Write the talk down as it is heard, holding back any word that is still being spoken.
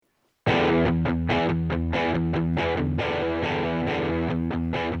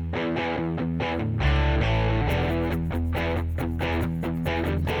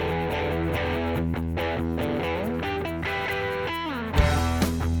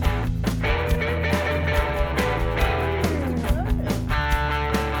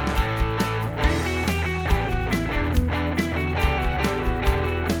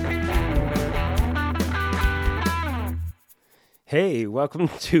Hey, welcome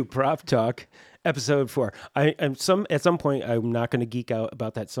to Prop Talk, episode 4. At some point I'm not going to geek out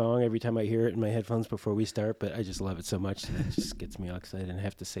about that song every time I hear it in my headphones before we start, but I just love it so much that it just gets me all excited and I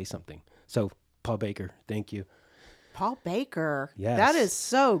have to say something. So, Paul Baker, thank you. Paul Baker. Yes. That is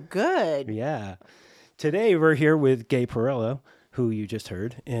so good. Yeah. Today we're here with Gay Perello, who you just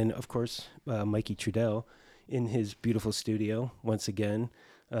heard, and of course Mikey Trudell in his beautiful studio once again.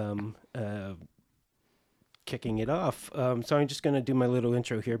 Kicking it off. So I'm just going to do my little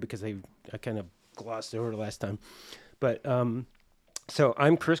intro here because I kind of glossed over the last time. But so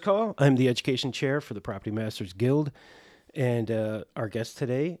I'm Chris Call. I'm the education chair for the Property Masters Guild. And our guest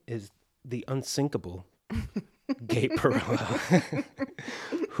today is the unsinkable Gay Perello,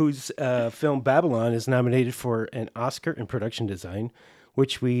 whose film Babylon is nominated for an Oscar in production design,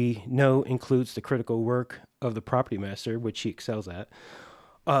 which we know includes the critical work of the Property Master, which she excels at.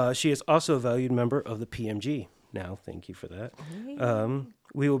 She is also a valued member of the PMG. Now, thank you for that.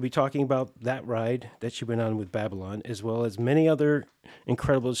 We will be talking about that ride that she went on with Babylon, as well as many other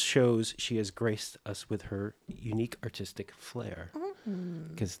incredible shows she has graced us with her unique artistic flair.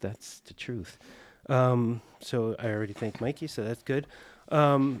 Because that's the truth. So I already thanked Mikey, so that's good.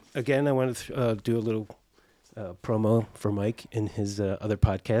 Again, I want to do a little promo for Mike in his other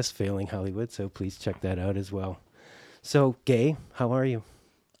podcast, Failing Hollywood, so please check that out as well. So, Gay, how are you?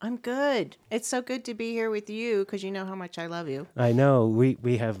 I'm good. It's so good to be here with you because you know how much I love you. I know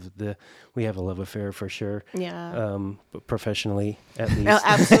we have a love affair for sure. Yeah. But professionally at least. No,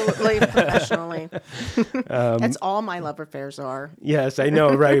 absolutely professionally. That's all my love affairs are. Yes, I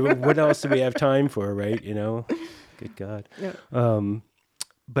know. Right. What else do we have time for? Right. You know. Good God. Yeah.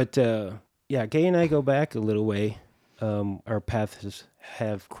 But yeah, Gay and I go back a little way. Our paths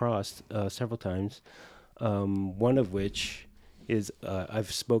have crossed several times. One of which is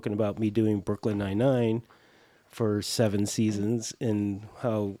I've spoken about me doing Brooklyn Nine-Nine for 7 seasons and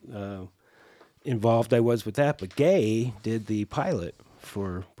how involved I was with that. But Gay did the pilot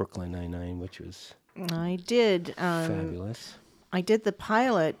for Brooklyn Nine-Nine, which was I did. fabulous. I did the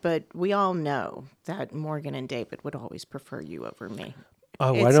pilot, but we all know that Morgan and David would always prefer you over me.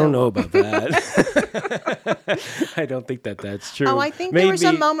 Oh, I don't know about that. I don't think that's true. Oh, I think there was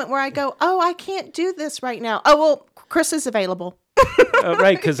a moment where I go, I can't do this right now. Oh, well, Chris is available.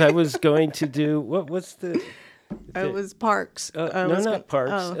 Right, because I was going to do, what's the... It was Parks. Not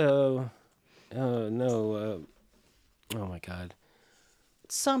Parks. Oh my God.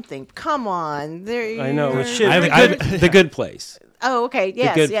 Something. Come on. I know. It should. The Good Place. Oh, okay.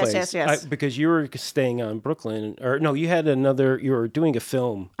 Yes, The Good yes. Place. Because you were staying on Brooklyn, or no, you were doing a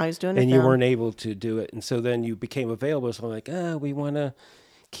film. I was doing a film. And film. you weren't able to do it. And so then you became available. So I'm like, we want to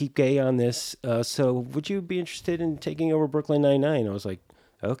keep Gay on this. So would you be interested in taking over Brooklyn Nine-Nine? I was like,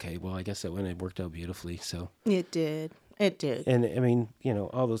 okay, well, I guess that one, it worked out beautifully. So It did. And I mean,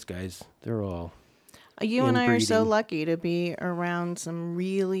 all those guys, they're all... You and I are so lucky to be around some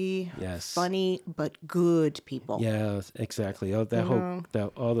really funny but good people. Yeah, exactly. All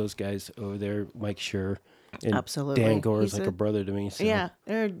those guys over there, Mike Schur, and absolutely. Dan Gore is like a brother to me. So. Yeah,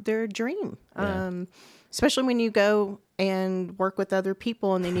 they're a dream. Yeah. Especially when you go and work with other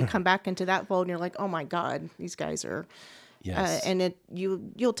people, and then you come back into that fold, and you're like, oh my God, these guys are. Yes. And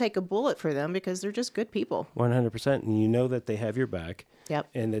you'll take a bullet for them because they're just good people. 100%, and you know that they have your back. Yep.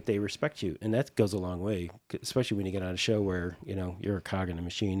 And that they respect you, and that goes a long way, especially when you get on a show where you're a cog in a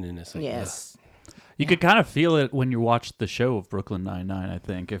machine, and it's like yes. You could kind of feel it when you watch the show of Brooklyn Nine-Nine, I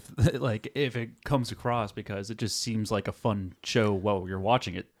think, if it comes across, because it just seems like a fun show while you're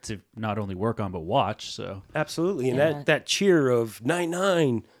watching it to not only work on but watch. So absolutely, and that cheer of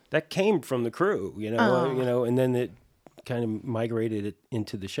 9-9 that came from the crew, and then it kind of migrated it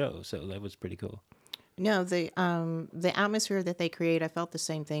into the show, so that was pretty cool. No, the atmosphere that they create, I felt the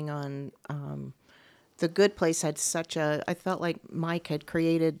same thing on The Good Place. I felt like Mike had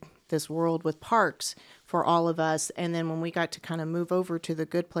created this world with Parks for all of us, and then when we got to kind of move over to The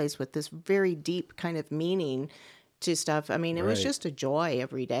Good Place with this very deep kind of meaning to stuff, I mean, it was just a joy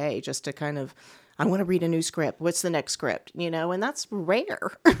every day, just to kind of, I want to read a new script. What's the next script? And that's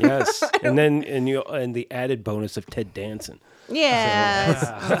rare. Yes, and then and the added bonus of Ted Danson. Yes.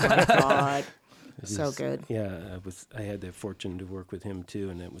 So, oh my God. So good. Yeah, I had the fortune to work with him too,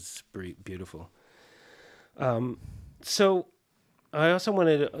 and it was beautiful. So I also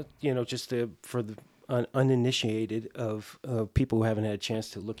wanted to, for the uninitiated of people who haven't had a chance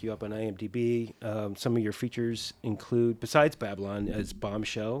to look you up on IMDb, some of your features include, besides Babylon, as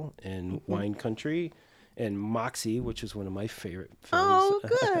Bombshell and Wine Country and Moxie, which was one of my favorite films. Oh,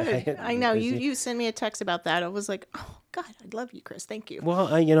 good. I know. Is You sent me a text about that. I was like, oh, God, I love you, Chris. Thank you. Well,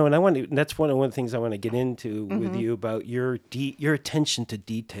 and I want to. That's one of the things I want to get into with you about your attention to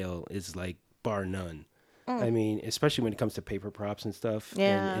detail is like bar none. I mean, especially when it comes to paper props and stuff.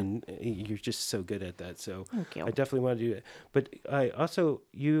 Yeah. And you're just so good at that. So Thank you. I definitely want to do that. But I also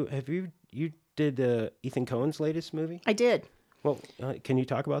you did Ethan Coen's latest movie. I did. Well, can you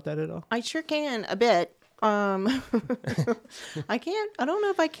talk about that at all? I sure can a bit. I don't know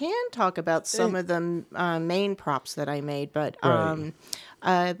if I can talk about some of the main props that I made, but Right.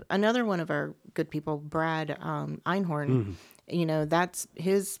 another one of our good people, Brad Einhorn, that's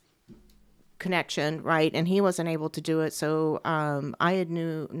his connection, right? And he wasn't able to do it. So I had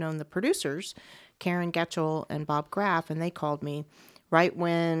known the producers, Karen Getchell and Bob Graff, and they called me right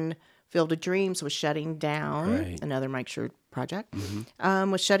when Field of Dreams was shutting down, Right. another Mike Schur project,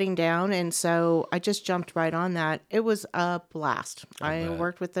 was shutting down. And so I just jumped right on that. It was a blast. I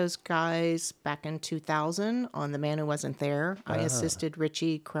worked with those guys back in 2000 on The Man Who Wasn't There. I assisted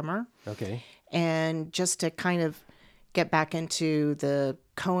Richie Krimmer. Okay. And just to kind of get back into the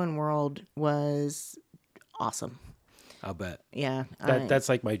Coen world was awesome. I'll bet. Yeah. That's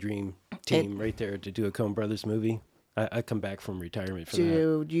like my dream team right there to do a Coen Brothers movie. I come back from retirement for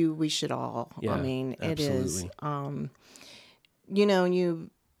that. Dude, we should all. Yeah, I mean, it is. absolutely.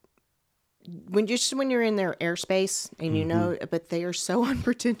 When you're in their airspace and but they are so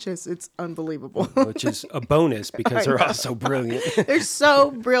unpretentious, it's unbelievable. Which is a bonus because they're all so brilliant. They're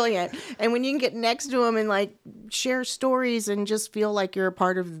so brilliant. And when you can get next to them and like share stories and just feel like you're a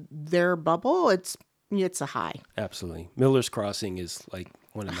part of their bubble, it's a high. Absolutely. Miller's Crossing is like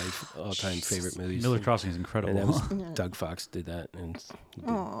one of my all-time favorite movies. Miller Crossing is And incredible. that was, Doug Fox did that, and he did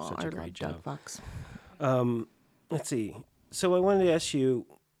such a I great love job. Doug Fox. Let's see. So I wanted to ask you,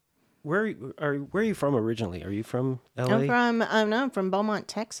 where are you from originally? Are you from L.A.? I'm from Beaumont,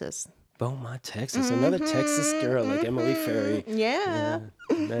 Texas. Beaumont, Texas. Another Texas girl like Emily Ferry. Yeah.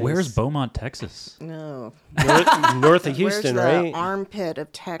 Nice. Where's Beaumont, Texas? No. North of Houston, Where's the right? armpit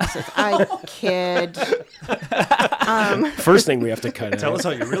of Texas? I kid. First thing we have to cut Tell out. us how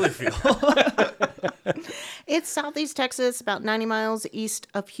you really feel. It's southeast Texas, about 90 miles east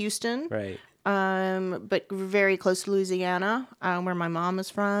of Houston. Right. But very close to Louisiana, where my mom is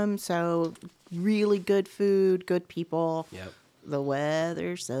from. So really good food, good people. Yep. The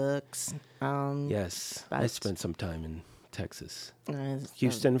weather sucks. Yes. I but- spent some time in Texas. uh,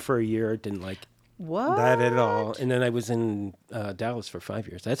 Houston for a year. Didn't like What? that at all. And then I was in Dallas for 5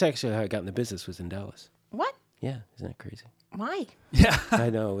 years. That's actually how I got in the business, was in Dallas. What? Yeah. Isn't that crazy? Why? Yeah. I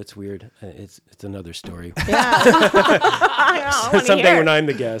know. It's weird. It's another story. Yeah. I wanna Someday hear when it. I'm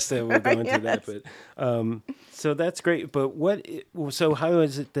the guest, we'll go into that. Yes. But so that's great. But so how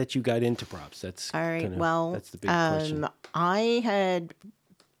is it that you got into props? That's All right. that's the big question. I had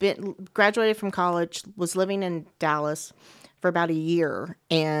graduated from college, was living in Dallas for about a year,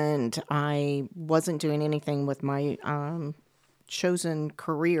 and I wasn't doing anything with my chosen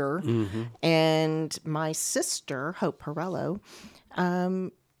career. And my sister, Hope Perello,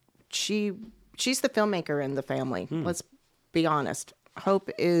 she's the filmmaker in the family. Let's be honest. Hope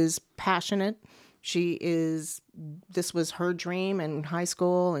is passionate. This was her dream in high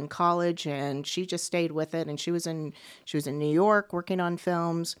school and college, and she just stayed with it. And she was in New York working on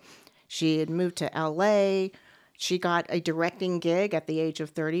films. She had moved to LA. She got a directing gig at the age of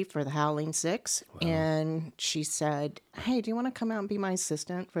 30 for The Howling Six. Wow. And she said, "Hey, do you want to come out and be my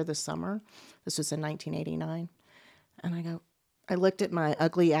assistant for the summer?" This was in 1989. And I looked at my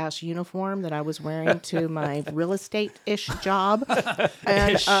ugly ass uniform that I was wearing to my real estate-ish job.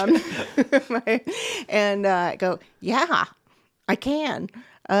 And, I go, "Yeah, I can."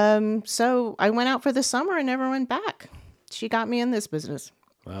 So I went out for the summer and never went back. She got me in this business.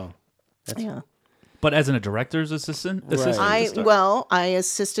 Wow. Yeah. But as a director's assistant? Right. I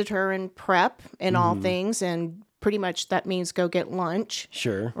assisted her in prep and all things, and pretty much that means go get lunch.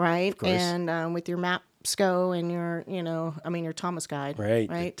 Sure. Right. Of course. And with your MapSco and your Thomas guide. Right.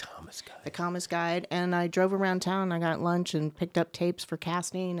 Right. The Thomas guy. The Thomas guide. And I drove around town. I got lunch and picked up tapes for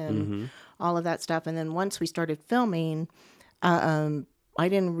casting and all of that stuff. And then once we started filming, I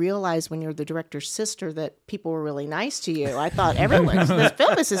didn't realize when you're the director's sister that people were really nice to you. I thought this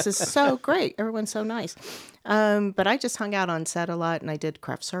film is so great. Everyone's so nice. But I just hung out on set a lot, and I did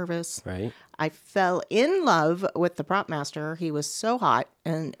craft service. Right. I fell in love with the prop master. He was so hot,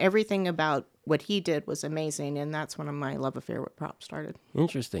 and everything about what he did was amazing. And that's when my love affair with props started.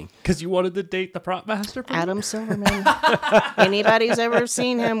 Interesting. Because you wanted to date the prop master? Adam Silverman. Anybody who's ever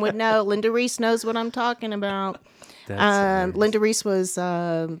seen him would know. Linda Reese knows what I'm talking about. Linda Reese was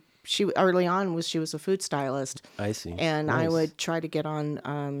she early on she was a food stylist. I see. And I Nice. would try to get on.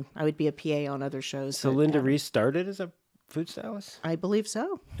 I would be a PA on other shows. So that Linda had- Reese started as a food stylist, I believe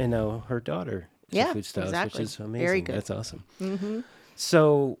so. and now her daughter is a Yeah, food stylist, exactly. which is amazing. Very good. That's awesome. Mm-hmm.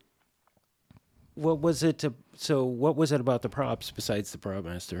 So, what was it? What was it about the props besides the prop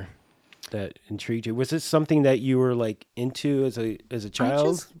master that intrigued you? Was this something that you were like into as a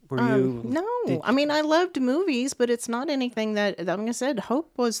child? No. I mean, I loved movies, but it's not anything that, like I said,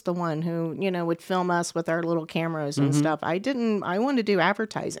 Hope was the one who, would film us with our little cameras and stuff. I wanted to do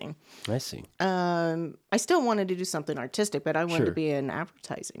advertising. I see. I still wanted to do something artistic, but I wanted to Sure. be an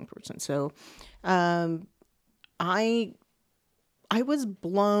advertising person. So, I was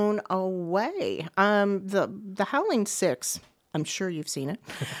blown away. The Howling Six, I'm sure you've seen it.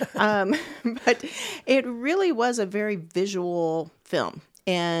 But it really was a very visual film.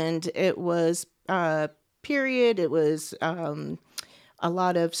 And it was period. It was a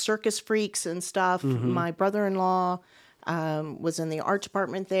lot of circus freaks and stuff. My brother-in-law was in the art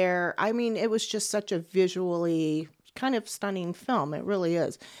department there. I mean, it was just such a visually kind of stunning film. It really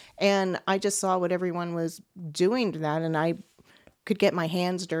is. And I just saw what everyone was doing to that, and I could get my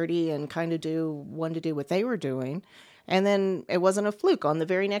hands dirty and kind of want to do what they were doing. And then it wasn't a fluke. On the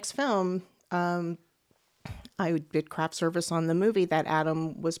very next film, I did craft service on the movie that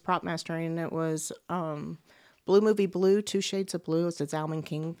Adam was prop mastering, and it was Blue Movie Blue, Two Shades of Blue. It's a Zalman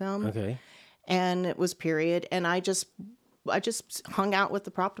King film. Okay. And it was period. And I just hung out with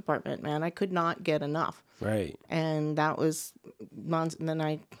the prop department, man. I could not get enough. Right. And that was, and then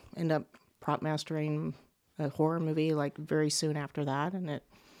I ended up prop mastering a horror movie like very soon after that, and it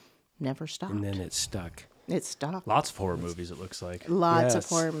never stopped. And then it stuck. It stopped. Lots of horror movies, it looks like. Lots Yes. of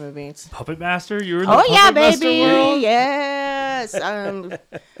horror movies. Puppet Master? You were in the Oh yeah, Puppet Master baby! world? Yes.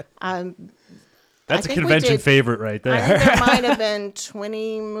 That's a think we convention did- favorite right I there. think there might have been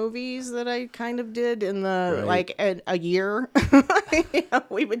 20 movies that I kind of did in the Right. a year.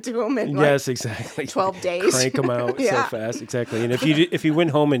 We would do them in Yes, exactly. 12 days. Crank them out Yeah. so fast. Exactly. And if you went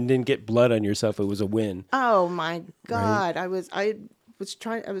home and didn't get blood on yourself, it was a win. Oh my God. I was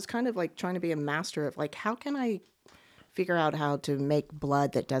kind of like trying to be a master of like, how can I figure out how to make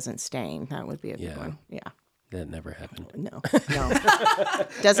blood that doesn't stain? That would be a good Yeah. one. Yeah. That never happened. No.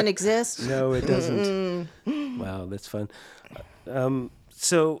 Doesn't exist. No, it doesn't. Wow, that's fun.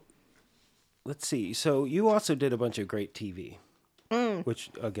 So let's see. So you also did a bunch of great TV, which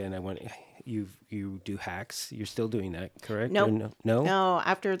again, you do Hacks. You're still doing that, correct? Nope. Or no. No,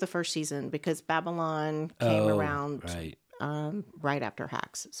 after the first season, because Babylon came around Right. right after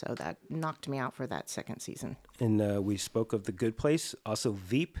Hacks. So that knocked me out for that second season. And we spoke of The Good Place, also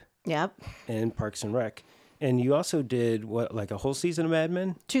Veep, Yep. and Parks and Rec. And you also did like a whole season of Mad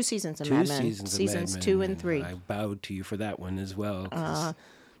Men? 2 seasons of Two Mad Men. seasons Seasons of Mad Men. 2 and 3. I bowed to you for that one as well. 'Cause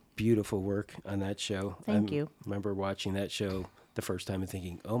beautiful work on that show. Thank you. Remember watching that show the first time and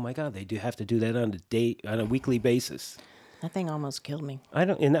thinking, "Oh my God, they do have to do that on a weekly basis." That thing almost killed me.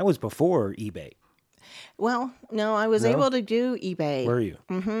 And that was before eBay. Well, no, I was No? able to do eBay. Were you?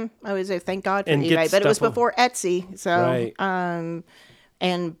 I was thank God for And get eBay, but it was stuff on- before Etsy. So, Right.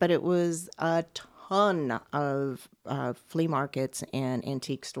 but it was a ton of flea markets and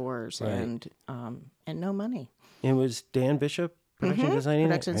antique stores Right. and no money. It was Dan Bishop, production designer.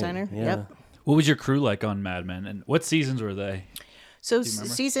 Production designer, yep. What was your crew like on Mad Men? And what seasons were they? So remember?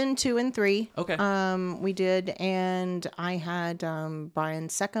 season 2 and 3, Okay. we did, and I had Brian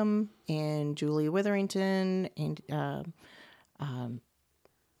Seckham and Julie Witherington and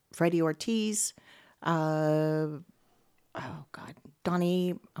Freddie Ortiz.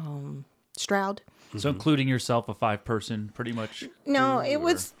 Donnie Stroud. So including yourself, a 5-person, pretty much. No, crew, it or-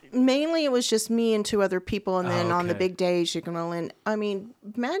 was mainly just me and 2 other people, and then on the okay. big days you can roll in. I mean,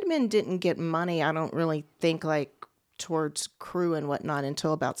 Mad Men didn't get money. I don't really think like towards crew and whatnot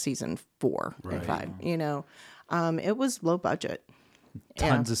until about season 4 and 5. It was low budget.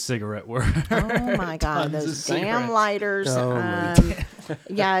 tons of cigarette work. Oh my God, Tons of those damn cigarettes. lighters. Oh, my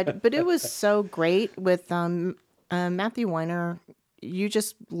Yeah, but it was so great with Matthew Weiner. You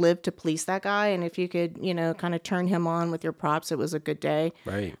just lived to please that guy, and if you could, kind of turn him on with your props, it was a good day.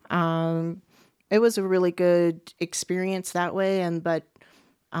 Right. It was a really good experience that way. But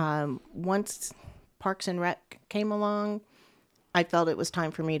once Parks and Rec came along, I felt it was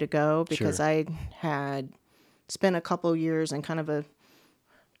time for me to go because Sure. I had spent a couple years in kind of a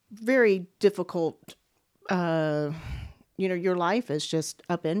very difficult, your life is just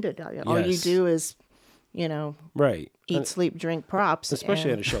upended. All you Yes. do is, Right. eat, sleep, drink props.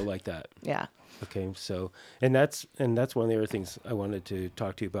 Especially and- at a show like that. Yeah. Okay, so and that's one of the other things I wanted to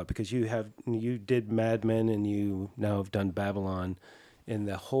talk to you about because you did Mad Men and you now have done Babylon, And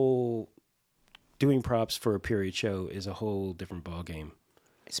the whole doing props for a period show is a whole different ballgame.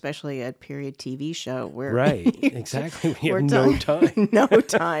 Especially a period TV show where Right, exactly. We we're have no time. no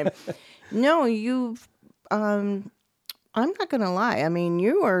time. No, you've I'm not going to lie. I mean,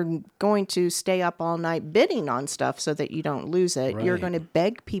 you are going to stay up all night bidding on stuff so that you don't lose it. You're Right. going to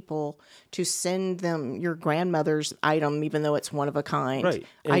beg people to send them your grandmother's item, even though it's one of a kind. Right.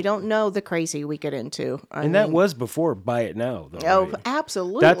 I And- don't know the crazy we get into. And that was before buy it now, though. Oh, right?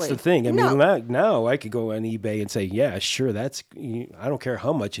 absolutely. That's the thing. I No. mean, now I could go on eBay and say, yeah, sure, I don't care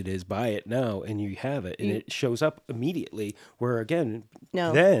how much it is, buy it now, and you have it. And it shows up immediately, where, again,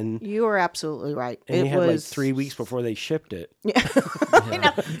 No, then, you are absolutely right. and It you had like was 3 weeks before they shipped it.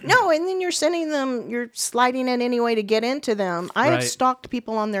 No, and then you're sending them, you're sliding in any way to get into them. I have Right. stalked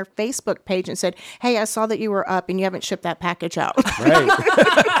people on their Facebook page and said, hey, I saw that you were up and you haven't shipped that package out.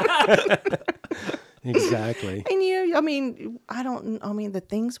 Right. Exactly. And I mean, the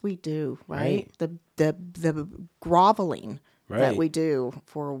things we do, right? The groveling that Right. we do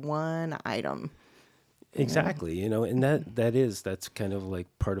for one item. Exactly, and that's kind of like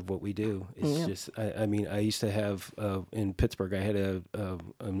part of what we do. It's just, I mean, I used to have in Pittsburgh. I had a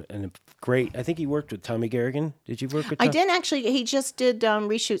great. I think he worked with Tommy Garrigan. Did you work with? I didn't actually. He just did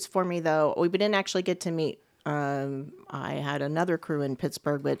reshoots for me, though. We didn't actually get to meet. I had another crew in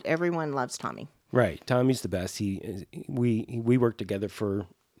Pittsburgh, but everyone loves Tommy. Right, Tommy's the best. We worked together for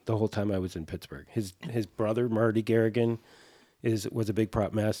the whole time I was in Pittsburgh. His brother Marty Garrigan was a big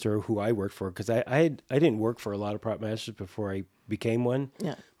prop master who I worked for, because I didn't work for a lot of prop masters before I became one.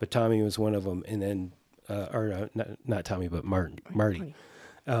 Yeah. But Tommy was one of them, and then not Tommy, but Marty.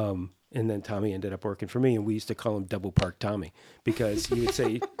 And then Tommy ended up working for me, and we used to call him Double Park Tommy, because he would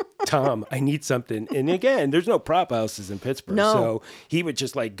say, Tom, I need something. And again, there's no prop houses in Pittsburgh. No. So he would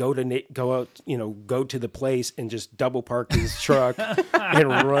just like go to the place and just double park his truck and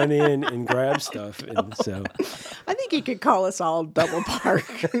run in and grab stuff. And so, I think he could call us all double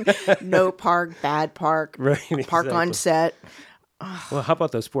park. No park, bad park, right. park on exactly. set. Well, how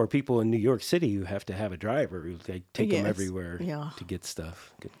about those poor people in New York City who have to have a driver who take them Yes. everywhere Yeah. to get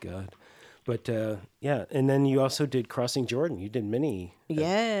stuff? Good God. But yeah, and then you also did Crossing Jordan. You did many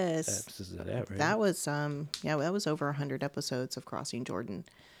Yes. episodes of that, right? That was that was over 100 episodes of Crossing Jordan.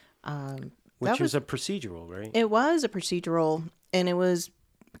 Which that was a procedural, right? It was a procedural, and it was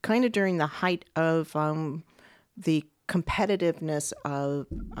kind of during the height of the competitiveness of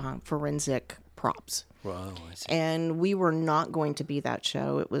forensic props. Wow, I see. And we were not going to be that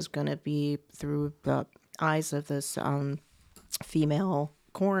show. It was going to be through the eyes of this female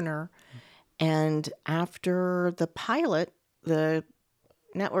coroner. And after the pilot, the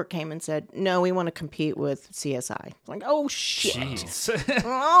network came and said, no, we want to compete with CSI. Like, oh, shit. Jeez.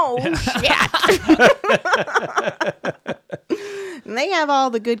 Oh, shit. And they have all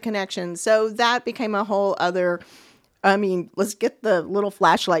the good connections. So that became a whole other, I mean, let's get the little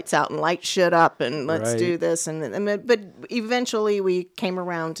flashlights out and light shit up and let's Right. do this. But eventually we came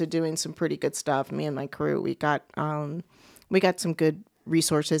around to doing some pretty good stuff. Me and my crew, we got some good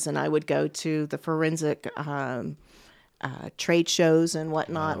resources, and I would go to the forensic trade shows and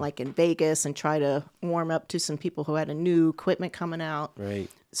whatnot, like in Vegas, and try to warm up to some people who had a new equipment coming out. Right.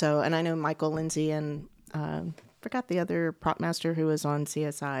 So, and I know Michael Lindsay and forgot the other prop master who was on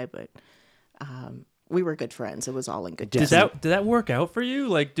CSI, but we were good friends. It was all in good Did time. that work out for you?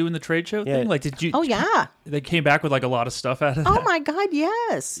 Like doing the trade show Yeah. thing? Like did you? Oh yeah. They came back with like a lot of stuff out of that. Oh my God,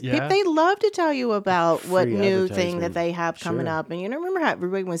 yes. Yeah. They love to tell you about what Free new thing advertisement. that they have coming Sure. up. And remember how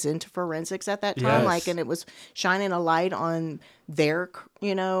everybody was into forensics at that time? Yes. Like, and it was shining a light on their,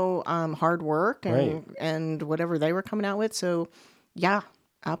 hard work Right. and whatever they were coming out with. So yeah,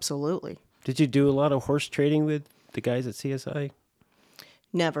 absolutely. Did you do a lot of horse trading with the guys at CSI?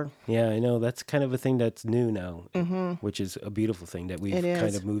 Never. Yeah, I know. That's kind of a thing that's new now, which is a beautiful thing that we've It is.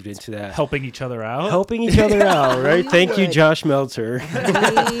 kind of moved into that. Helping each other out. Helping each other out, right? Thank you, would. Josh Meltzer.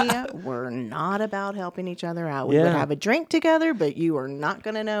 We were not about helping each other out. We would Yeah. have a drink together, but you are not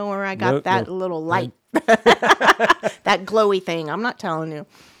going to know where I got Nope, that nope. little light, that glowy thing. I'm not telling you.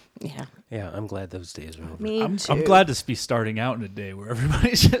 Yeah, Yeah, I'm glad those days are over. me I'm too. glad to be starting out in a day where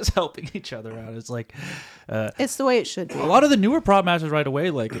everybody's just helping each other out. It's like It's the way it should be. a lot of the newer prop masters right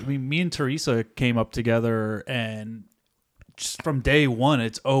away. Like, I mean, me and Teresa came up together, and just from day one,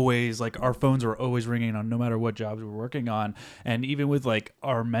 it's always like our phones are always ringing on no matter what jobs we're working on. And even with like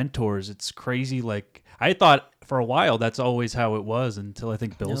our mentors, it's crazy. Like, I thought for a while that's always how it was until I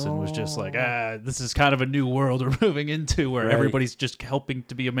think Billson was just like, this is kind of a new world we're moving into where Right. everybody's just helping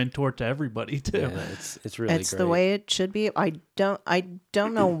to be a mentor to everybody too. Yeah, it's really It's great. the way it should be. I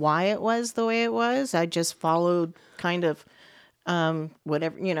don't know why it was the way it was. I just followed kind of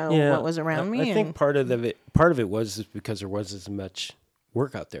whatever, Yeah, what was around me. I think And part of it was is because there wasn't as much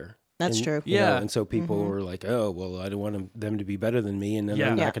work out there. that's And, true. Yeah. and so people were like, "Oh, well, I don't want them to be better than me, and then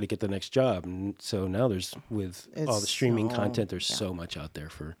I'm Yeah. not going to get the next job." And so now with all the It's streaming so- content, there's so much out there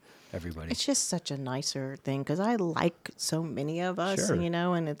for everybody. It's just such a nicer thing because I like so many of us, Sure.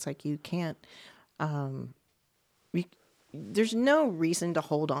 and it's like you can't. There's no reason to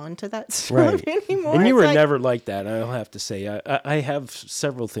hold on to that stuff Right. anymore. And you It's were like- never like that. I'll have to say, I have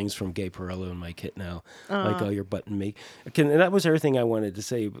several things from Gay Perello in my kit now, like all your button make. And that was everything I wanted to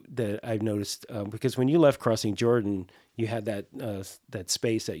say that I've noticed because when you left Crossing Jordan, you had that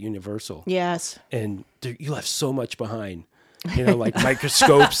space at Universal, Yes. and you left so much behind, like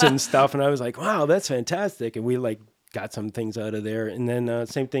microscopes and stuff. And I was like, wow, that's fantastic. And we got some things out of there. And then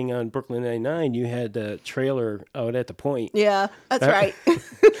same thing on Brooklyn 99, you had the trailer out at the point. Yeah, that's right.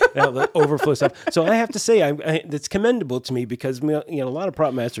 The overflow stuff. So I have to say, it's commendable to me because a lot of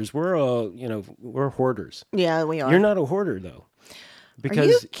prop masters, we're all we're hoarders. Yeah, we are. You're not a hoarder though, Are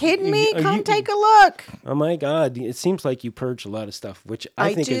you kidding me? are Come you- take a look. Oh my God! It seems like you purge a lot of stuff, which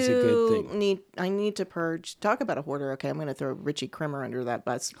I think is a good thing. I need to purge. Talk about a hoarder. Okay, I'm going to throw Richie Crimmer under that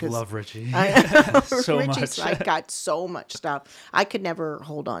bus. 'Cause Love Richie. so much. Richie's like got so much stuff. I could never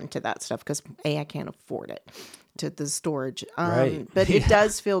hold on to that stuff because I can't afford it to the storage. Right. But it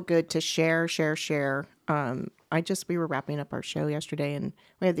does feel good to share. We were wrapping up our show yesterday, and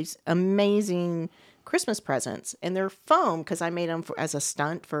we had these amazing Christmas presents, and they're foam because I made them as a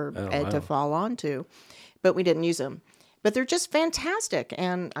stunt for Ed to fall onto, but we didn't use them. But they're just fantastic.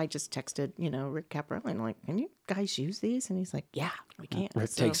 And I just texted, Rick Caprello, and like, can you guys use these? And he's like, yeah, we can. Rick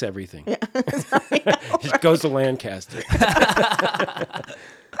So- takes everything. It goes to Lancaster.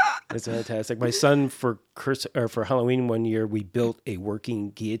 It's fantastic. My son for Halloween one year, we built a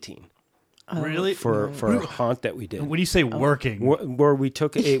working guillotine Really? for a haunt that we did. When you say working, Where we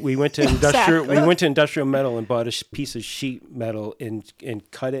went to industrial metal and bought a piece of sheet metal and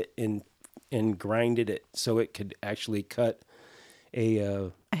cut it and grinded it so it could actually cut a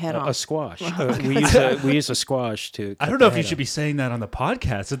squash. We use a squash to. I don't know if you should be saying that on the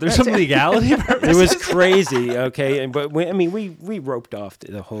podcast. If there's some legality. It was crazy, okay, but we roped off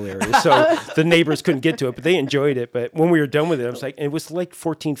the whole area, so the neighbors couldn't get to it, but they enjoyed it. But when we were done with it, I was like, it was like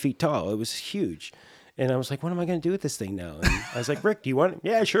 14 feet tall. It was huge. And I was like, what am I going to do with this thing now? And I was like, Rick, do you want it?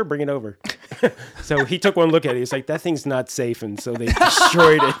 Yeah, sure, bring it over. So he took one look at it. He's like, that thing's not safe. And so they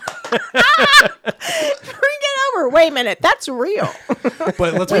destroyed it. Bring it over. Wait a minute. That's real.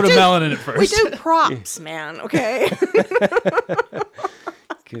 But let's put a melon in it first. We do props, man. Okay.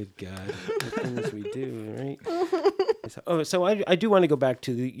 Good God. The things we do, right? So I do want to go back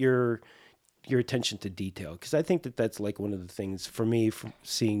to your attention to detail, because I think that's like one of the things for me from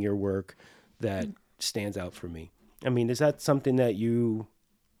seeing your work that stands out for me. I mean, is that something that you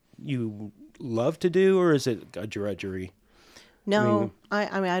love to do, or is it a drudgery? No,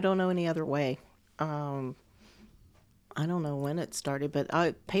 I mean, I don't know any other way. I don't know when it started,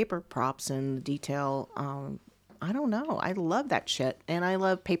 but paper props and detail, I don't know. I love that shit. And I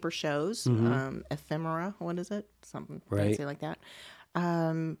love paper shows, ephemera. What is it? Something fancy like that.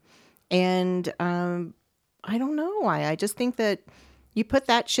 I don't know why. I just think that you put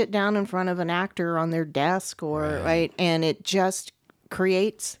that shit down in front of an actor on their desk right, and it just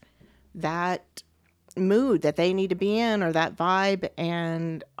creates that mood that they need to be in, or that vibe.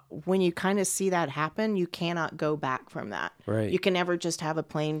 And when you kind of see that happen, you cannot go back from that. Right. You can never just have a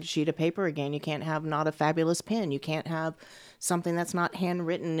plain sheet of paper again. You can't have not a fabulous pen. You can't have something that's not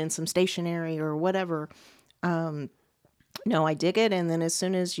handwritten in some stationery or whatever. No, I dig it. And then as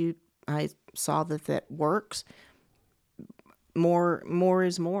soon as I saw that works, more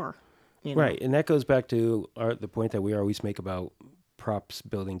is more. Right. And that goes back to the point that we always make about props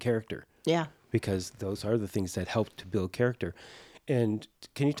building character. Yeah. Because those are the things that help to build character. And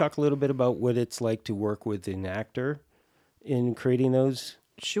can you talk a little bit about what it's like to work with an actor in creating those?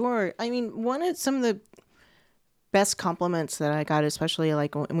 Sure. I mean, some of the best compliments that I got, especially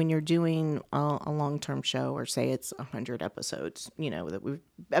like when you're doing a long-term show, or say it's 100 episodes, that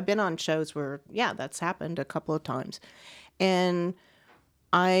I've been on shows where, that's happened a couple of times. And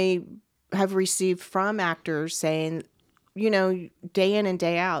I have received from actors saying, day in and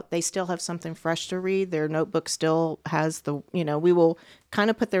day out, they still have something fresh to read. Their notebook still has we will kind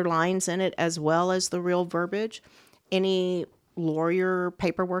of put their lines in it as well as the real verbiage. Any lawyer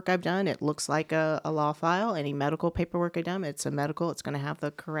paperwork I've done, it looks like a law file. Any medical paperwork I've done, it's a medical. It's going to have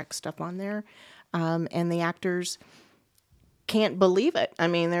the correct stuff on there. And the actors can't believe it. I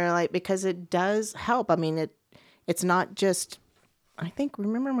mean, they're like, because it does help. I mean, it's not just I think,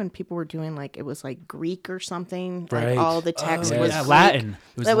 remember when people were doing like, it was like Greek or something? Right. Like all the text was Greek. Latin.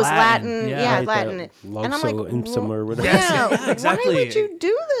 It was Latin. Yeah, Right, Latin. that And I'm Logso like, Impsum or whatever. yeah, exactly. why would you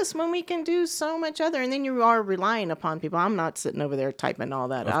do this when we can do so much other? And then you are relying upon people. I'm not sitting over there typing all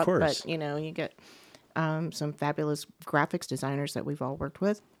that up. Course. But, you get some fabulous graphics designers that we've all worked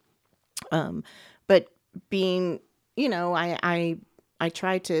with. But being, I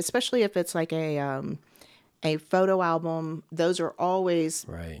try to, especially if it's like a photo album, those are always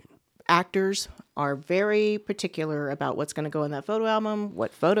Right. actors are very particular about what's going to go in that photo album,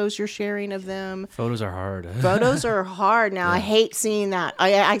 what photos you're sharing of them. Photos are hard. Photos are hard. Now, I hate seeing that.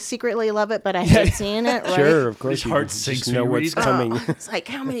 I secretly love it, but I hate seeing it, right? Sure, of course. It's hard you sinks just when know you what's read. coming. It's like,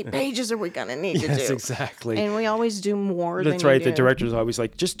 how many pages are we going to need to Yes, do? exactly. And we always do more That's than right. you The do. director's always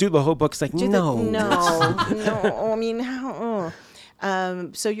like, just do the whole book. It's like, Do the- no. no. I mean, how?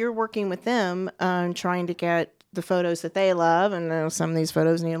 So you're working with them, trying to get the photos that they love, and some of these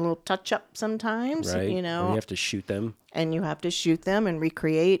photos need a little touch up sometimes, Right. Or you have to shoot them. and you have to shoot them and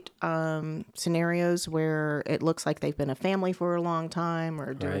recreate scenarios where it looks like they've been a family for a long time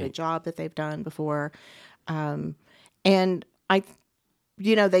or doing a Right. job that they've done before. And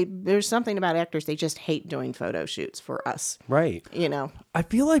there's something about actors, they just hate doing photo shoots for us, Right. I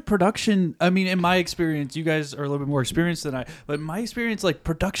feel like production, I mean, in my experience, you guys are a little bit more experienced than I, but in my experience, like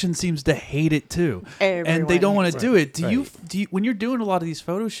production seems to hate it too. And they Everyone don't want to hates do it. Do Right. you, when you're doing a lot of these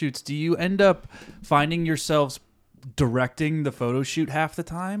photo shoots, do you end up finding yourselves directing the photo shoot half the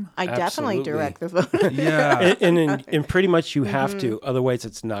time? I definitely Absolutely. direct the photo. Yeah. And pretty much you have to, otherwise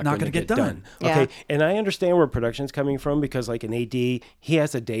it's not going to gonna get get done. done. Okay, Yeah. and I understand where production's coming from because like an AD, he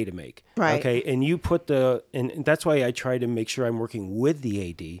has a day to make. Right. Okay, and you put and that's why I try to make sure I'm working with the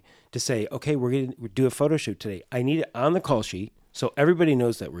AD to say, okay, we're going to do a photo shoot today. I need it on the call sheet so everybody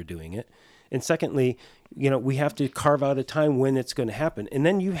knows that we're doing it. And secondly, we have to carve out a time when it's going to happen. And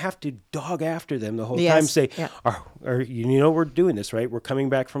then you have to dog after them the whole time. Yes. Say, Yeah. we're doing this, right? We're coming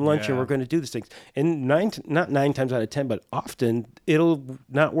back from lunch and Yeah. we're going to do these things. And not 9 times out of 10, but often it'll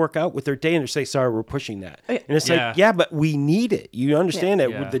not work out with their day and they say, sorry, we're pushing that. And it's Yeah. like, yeah, but we need it. You understand that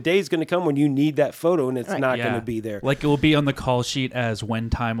Yeah. the day is going to come when you need that photo and it's not going to be there. Like it will be on the call sheet as when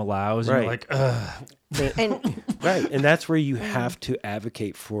time allows. And Right. you're like, ugh. And Right. And that's where you have to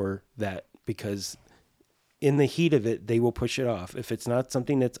advocate for that because in the heat of it, they will push it off. If it's not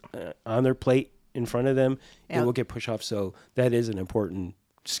something that's on their plate in front of them, it Yep. will get pushed off. So that is an important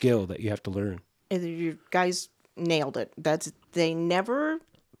skill that you have to learn. you guys nailed it. They never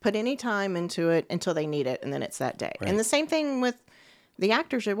put any time into it until they need it, and then it's that day. Right. And the same thing with the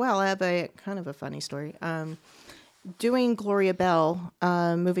actors as well. I have a kind of a funny story. Doing Gloria Bell,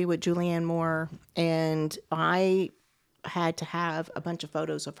 movie with Julianne Moore, and I had to have a bunch of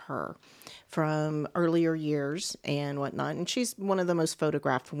photos of her from earlier years and whatnot. And she's one of the most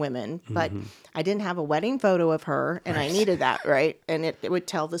photographed women, but I didn't have a wedding photo of her, and I needed that, right? And it would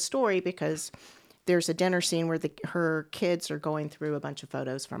tell the story because there's a dinner scene where her kids are going through a bunch of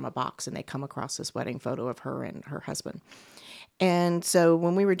photos from a box, and they come across this wedding photo of her and her husband. And so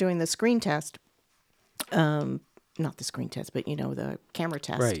when we were doing the screen test, not the screen test, but the camera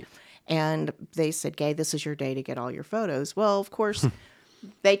test. Right. And they said, Gay, this is your day to get all your photos. Well, of course,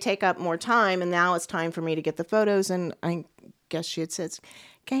 they take up more time, and now it's time for me to get the photos. And I guess she had said,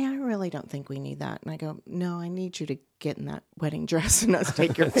 Gay, I really don't think we need that. And I go, no, I need you to get in that wedding dress and us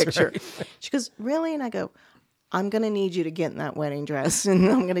take your picture. She goes, really? And I go, I'm going to need you to get in that wedding dress, and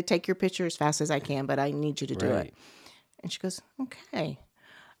I'm going to take your picture as fast as I can, but I need you to do Right. it. And she goes, okay.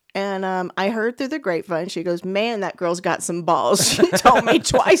 And I heard through the grapevine, she goes, man, that girl's got some balls. She told me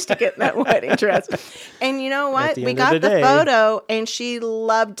twice to get in that wedding dress. And you know what? the We end of got the the day- photo, and she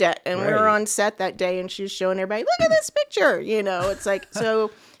loved it. And we were Right. on set that day, and she was showing everybody, look at this picture. It's like,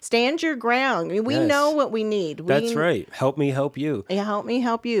 so stand your ground. We Yes. know what we need. That's right. Help me help you. Yeah, help me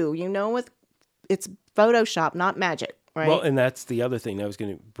help you. It's Photoshop, not magic, right? Well, and that's the other thing. I was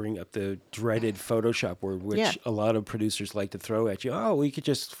going to bring up the dreaded Photoshop word, which Yeah. a lot of producers like to throw at you. Oh, we could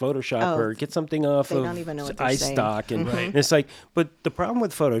just Photoshop Oh, or get something off they of don't even know what they're saying. iStock. And it's like, but the problem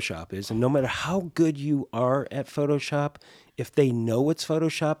with Photoshop is, and no matter how good you are at Photoshop, if they know it's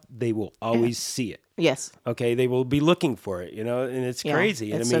Photoshop, they will always see it. Yes. Okay, they will be looking for it, and it's Yeah,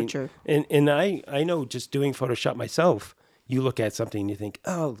 crazy. And it's I so mean, true. And I know just doing Photoshop myself, you look at something and you think,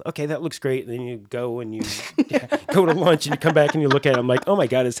 oh, okay, that looks great. And then you go and you go to lunch and you come back and you look at it. I'm like, oh my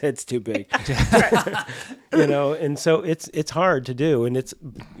God, his head's too big. And so it's hard to do. And it's,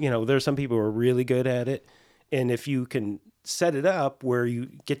 there's some people who are really good at it. And if you can set it up where you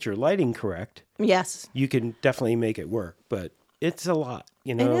get your lighting correct, Yes. you can definitely make it work. But it's a lot.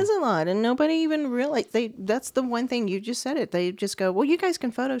 You know, It is a lot, and nobody even realize that's the one thing you just said it. They just go, "Well, you guys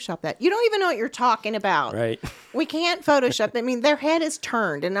can Photoshop that." You don't even know what you're talking about. right? We can't Photoshop. I mean, their head is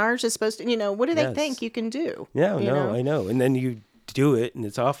turned, and ours is supposed to. What do they Yes. think you can do? Yeah, You no, know? I know. And then you do it, and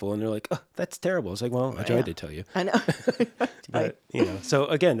it's awful, and they're like, "Oh, that's terrible." It's like, well, I tried to tell you, I know. but So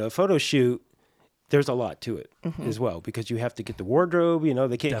again, a photo shoot. There's a lot to it as well because you have to get the wardrobe.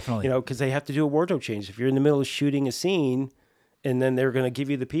 They can't. Definitely. Because they have to do a wardrobe change. If you're in the middle of shooting a scene, and then they're going to give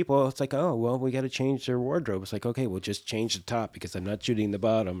you the people, it's like, oh, well, we got to change their wardrobe. It's like, okay, we'll just change the top because I'm not shooting the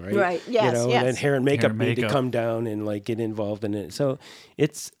bottom, right? Right. Yes, And then yes. hair and makeup Hair and need to makeup. come down and like get involved in it. So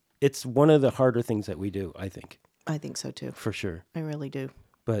it's one of the harder things that we do, I think, I think so too. for sure. I really do.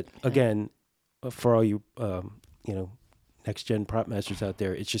 But again, for all you, next gen prop masters out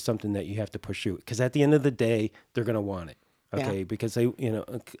there, it's just something that you have to push through because at the end of the day, they're going to want it. Okay. Yeah. Because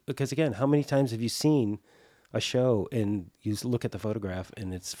because again, how many times have you seen a show and you look at the photograph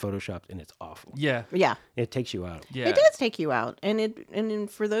and it's photoshopped and it's awful? Yeah. Yeah. It takes you out. Yeah. It does take you out, and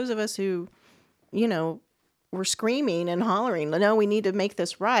for those of us who, we're screaming and hollering, no, we need to make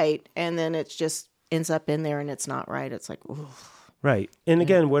this right, and then it just ends up in there and it's not right. It's like, ooh. Right. And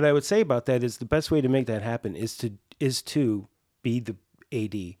again, what I would say about that is the best way to make that happen is to be the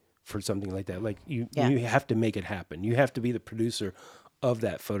AD for something like that. Like you have to make it happen. You have to be the producer of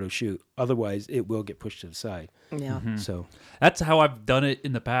that photo shoot. Otherwise, it will get pushed to the side. Yeah. So That's how I've done it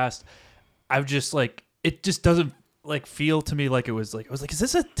in the past. I've just it just doesn't feel to me like it was like, I was like, is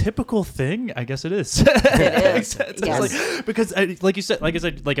this a typical thing? I guess it is. It is. It's Yes. because like you said, like I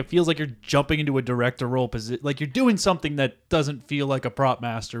said, it feels like you're jumping into a director role position. Like you're doing something that doesn't feel like a prop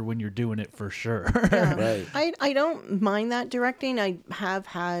master when you're doing it for sure. right. I don't mind that directing. I have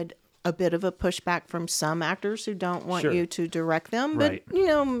had a bit of a pushback from some actors who don't want Sure. you to direct them. But,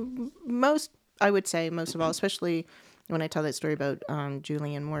 Right. most of all, especially when I tell that story about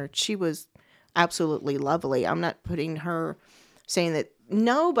Julianne Moore, she was absolutely lovely. I'm not putting her saying that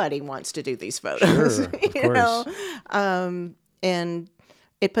nobody wants to do these photos. Sure, of you course. know? And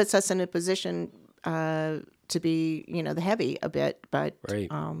it puts us in a position to be, the heavy a bit. But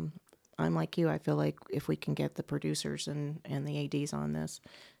Right. I'm like you. I feel like if we can get the producers and the ADs on this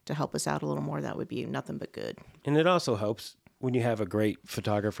to help us out a little more, that would be nothing but good. And it also helps when you have a great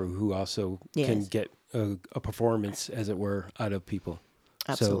photographer who also can Yes. get a performance, as it were, out of people.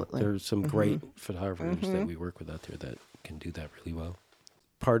 Absolutely. So there's some great photographers that we work with out there that can do that really well.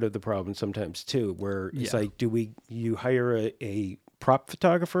 Part of the problem sometimes too, where it's Yeah. like, you hire a prop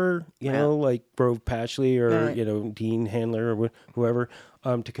photographer, Yeah. like Grove Patchley or, Right. Dean Handler or whoever,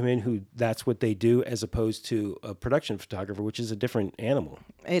 to come in who that's what they do, as opposed to a production photographer, which is a different animal.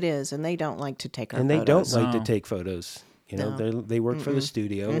 It is, and they don't like to take our And they photos. don't like to No. take photos. No. They work for the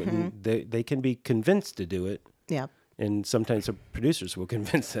studio, and they can be convinced to do it. Yeah. And sometimes the producers will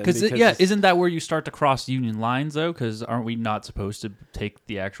convince them. Because it's- isn't that where you start to cross union lines though? Because aren't we not supposed to take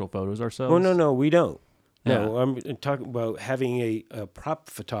the actual photos ourselves? Oh, no, we don't. No, Yeah. I'm talking about having a prop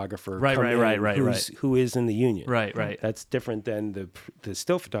photographer Right, come right, in right, who is in the union. Right. That's different than the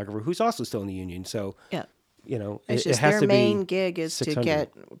still photographer who's also still in the union. So, Yeah. it It's just has their to be main gig is to 600.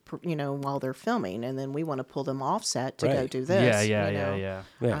 get, while they're filming, and then we want to pull them off set to go Right. do this. Yeah. you know?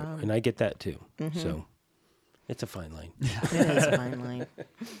 Yeah, and I get that too. So it's a fine line. It is a fine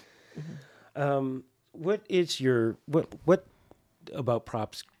line. What is your what about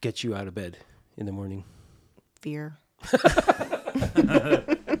props gets you out of bed in the morning? Fear.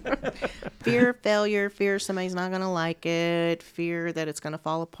 Fear of failure, fear somebody's not going to like it, fear that it's going to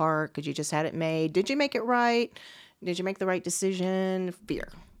fall apart because you just had it made. Did you make it right? Did you make the right decision? Fear.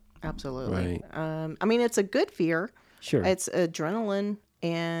 Absolutely. Right. I mean, it's a good fear. Sure. It's adrenaline,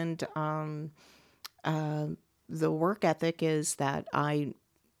 and the work ethic is that I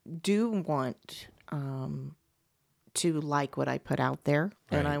do want to like what I put out there,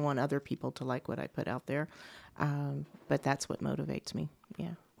 and Right. I want other people to like what I put out there. But that's what motivates me.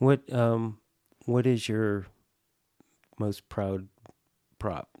 Yeah. What is your most proud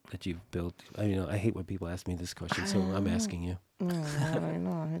prop that you've built? I hate when people ask me this question, so I'm asking you. I don't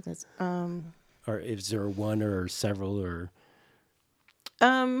know. That's, Or is there one or several or?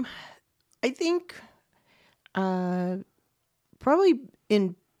 I think probably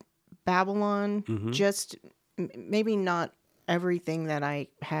in Babylon, just maybe not everything that I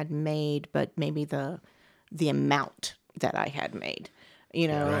had made, but maybe the amount that I had made.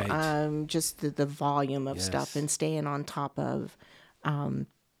 Right. Just the volume of stuff Yes. and staying on top of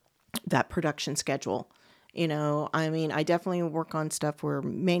that production schedule. You know, I mean, I definitely work on stuff where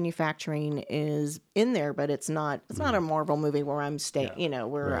manufacturing is in there, but it's not a Marvel movie where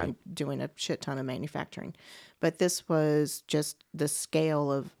where I'm doing a shit ton of manufacturing. But this was just the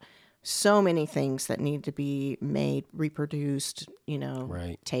scale of so many things that need to be made, reproduced,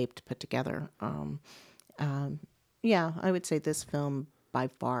 taped, put together. Yeah, I would say this film by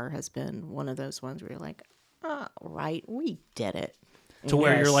far has been one of those ones where you're like, oh, right, we did it. To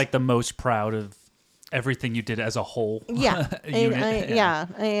where you're like the most proud of everything you did as a whole. Yeah. unit.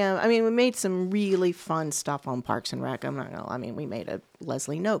 I am. I mean, we made some really fun stuff on Parks and Rec. I'm not gonna. I mean, we made a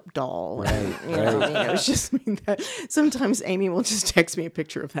Leslie Knope doll. Right, I mean, it was just that. Sometimes Amy will just text me a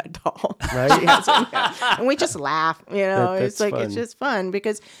picture of that doll. Right. She has it, and we just laugh. It's like fun. it's just fun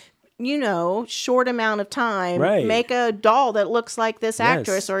because. Short amount of time, Right. make a doll that looks like this Yes.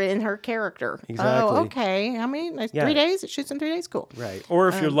 actress or in her character. Exactly. Oh, okay. I mean, it's Yeah. 3 days. It shoots in 3 days. Cool. Right. Or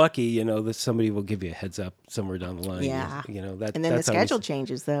if you're lucky, that somebody will give you a heads up somewhere down the line. Yeah. That. And then the that's schedule always,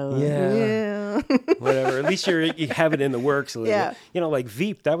 changes, though. Yeah. Whatever. At least you have it in the works a little Yeah. bit. Like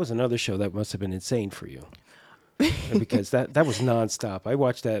Veep, that was another show that must have been insane for you. Because that was nonstop. I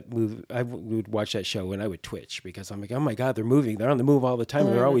watched that movie. I would watch that show and I would twitch because I'm like, oh my God, they're moving. They're on the move all the time.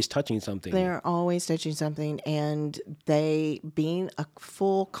 And they're always touching something. They're always touching something. And they, being a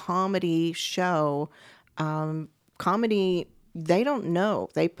full comedy show, comedy, they don't know.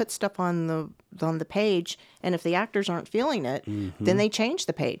 They put stuff on the page. And if the actors aren't feeling it, then they change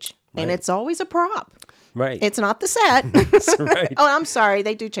the page. Right. And it's always a prop. Right. It's not the set. Right. Oh, I'm sorry.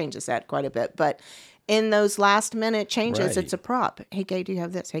 They do change the set quite a bit. But in those last minute changes, Right. it's a prop. Hey, Gay, do you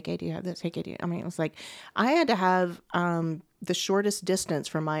have this? Hey, Gay, do you have this? Hey, Gay, do you... I mean, it was like I had to have the shortest distance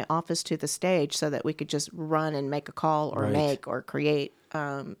from my office to the stage so that we could just run and make a call or Right. make or create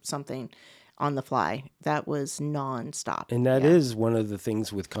something on the fly. That was nonstop. And that is one of the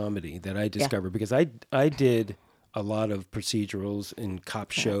things with comedy that I discovered because I did a lot of procedurals and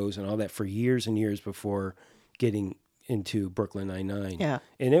cop shows and all that for years and years before getting into Brooklyn Nine-Nine. Yeah.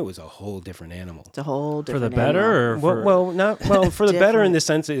 And it was a whole different animal. It's a whole For different the better, or for... Well, for the better in Different. the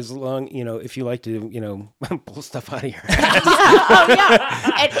sense that as long, if you like to, pull stuff out of your ass. Oh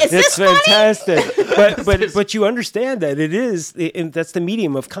yeah, and is It's this funny? fantastic. but you understand that it is, and that's the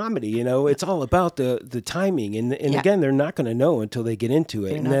medium of comedy. It's all about the timing, and Yeah. again, they're not going to know until they get into it,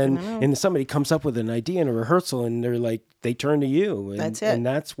 They're and not then gonna know. and somebody comes up with an idea in a rehearsal, and they're like, they turn to you, and That's it. and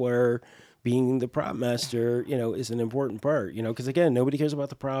that's where being the prop master, is an important part, because again, nobody cares about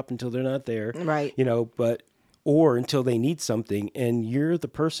the prop until they're not there, Right. or until they need something, and you're the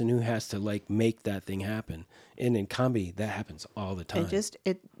person who has to make that thing happen. And in comedy, that happens all the time.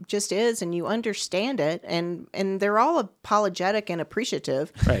 It just is, and you understand it, and they're all apologetic and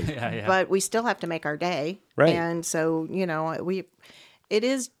appreciative. Right. Yeah. But we still have to make our day, Right. And so it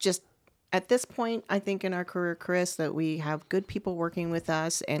is just at this point, I think in our career, Chris, that we have good people working with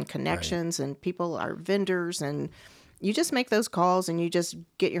us and connections, and people are vendors, and you just make those calls and you just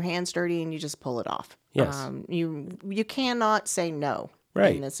get your hands dirty and you just pull it off. Yes. You cannot say no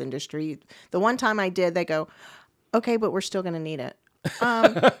Right. in this industry. The one time I did, they go, okay, but we're still going to need it.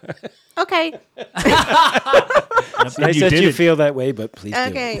 Okay. It's nice that you feel that way, but please do.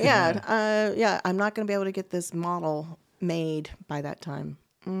 Okay. Yeah. I'm not going to be able to get this model made by that time.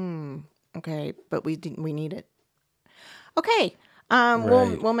 Okay. But we need it. Okay. Right.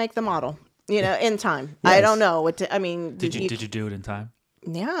 We'll make the model, in time. I Yes. don't know what to, I mean, Did you do it in time?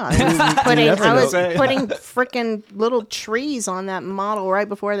 Yeah, I never was know. putting freaking little trees on that model right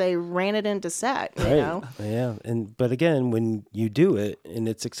before they ran it into set. You know, Yeah. But again, when you do it and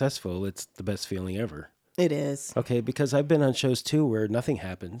it's successful, it's the best feeling ever. it is. Okay, because I've been on shows too where nothing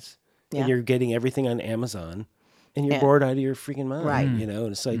happens, Yeah. and you're getting everything on Amazon, and you're Yeah. bored out of your freaking mind. Right. And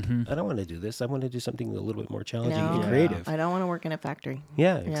it's like, I don't want to do this. I want to do something a little bit more challenging No, and creative. I don't want to work in a factory.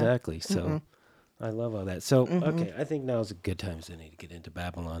 Yeah, exactly. So I love all that. So okay, I think now's a good time, Zinni, to get into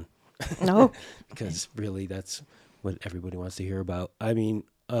Babylon. No, Because really, that's what everybody wants to hear about. I mean,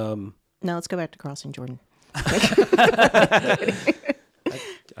 no, let's go back to Crossing Jordan.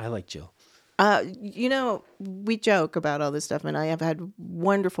 I like Jill. We joke about all this stuff, and I have had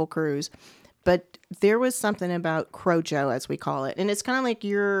wonderful crews, but there was something about Crojo, as we call it, and it's kind of like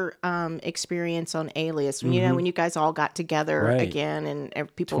your experience on Alias. When when you guys all got together Right. again,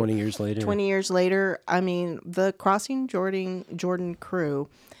 and people 20 years later. 20 years later, I mean, the Crossing Jordan crew,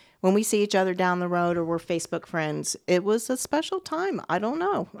 when we see each other down the road or we're Facebook friends, it was a special time. I don't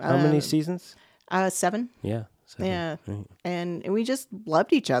know. How many seasons? 7. Yeah. 7. Yeah. Right. And we just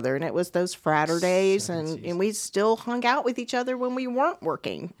loved each other. And it was those fratter days. And we still hung out with each other when we weren't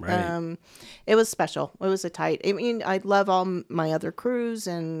working. Right. It was special. It was a tight. I mean, I love all my other crews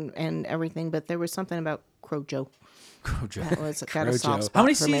and everything, but there was something about Crojo. Crojo. That was got a soft Crojo. spot How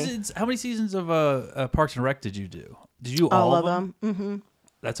many for me. seasons? How many seasons of Parks and Rec did you do? Did you All all of them. Mm-hmm.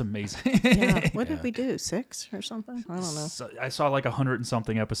 That's amazing. Yeah. What did we do? 6 or something? I don't know. So I saw like 100 and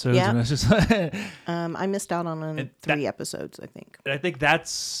something episodes, Yeah. and it's just. And I missed out on 3 episodes, I think. I think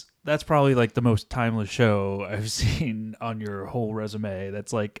that's probably like the most timeless show I've seen on your whole resume.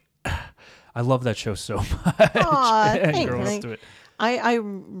 That's like, I love that show so much. Aw, And thanks. growing up to it. I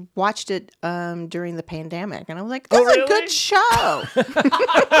watched it during the pandemic, and I was like, "That's a good show."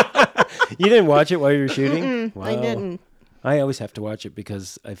 You didn't watch it while you were shooting? I didn't. I always have to watch it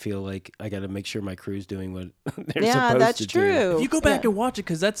because I feel like I got to make sure my crew's doing what they're Yeah, supposed that's to true. If you go back and watch it,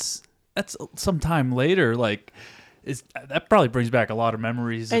 because that's some time later. Like, that probably brings back a lot of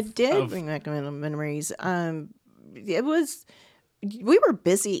memories. It did bring back memories. It was. We were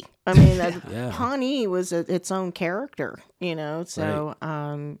busy. I mean, Pawnee was its own character, So,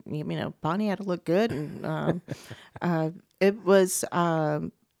 Pawnee had to look good, and it was.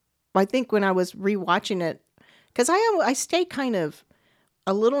 I think when I was rewatching it, because I stay kind of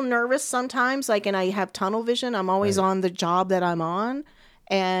a little nervous sometimes, and I have tunnel vision. I'm always on the job that I'm on,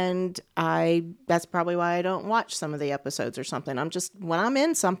 and that's probably why I don't watch some of the episodes or something. When I'm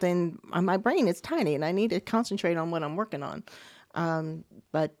in something, my brain is tiny, and I need to concentrate on what I'm working on.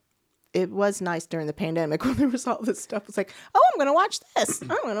 But it was nice during the pandemic when there was all this stuff. It's like, oh, I'm going to watch this.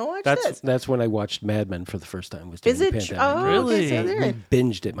 I'm going to watch this. That's when I watched Mad Men for the first time. Was during Is the it? pandemic. Oh, Really? okay, so there. We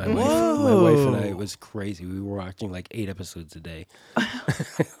binged it. My wife and I. It was crazy. We were watching like 8 episodes a day.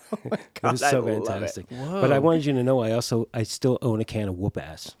 It was so fantastic. But I wanted you to know, I still own a can of whoop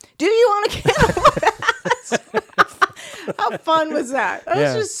ass. Do you own a can of whoop-ass? How fun was that? That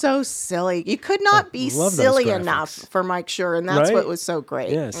was just so silly. You could not be love those silly graphics. enough for Mike Schur, and that's Right? what was so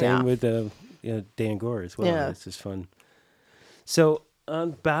great. Yeah, same with Dan Gore as well. Yeah. It's just fun. So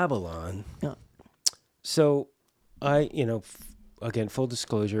on Babylon, Yeah. so I, again, full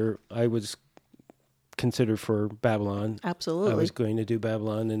disclosure, I was considered for Babylon. Absolutely. I was going to do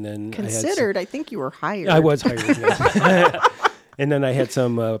Babylon, and then Considered, I think you were hired. I was hired. Yes. And then I had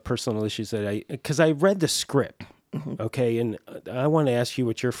some personal issues because I read the script. Mm-hmm. Okay, and I want to ask you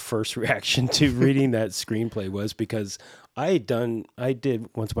what your first reaction to reading that screenplay was, because I did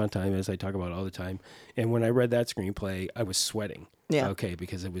Once Upon a Time, as I talk about all the time, and when I read that screenplay, I was sweating. Yeah. Okay,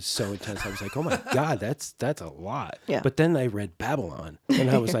 because it was so intense. I was like, oh my God, that's a lot. Yeah. But then I read Babylon, and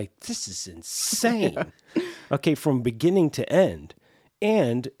I was like, this is insane. Okay, from beginning to end.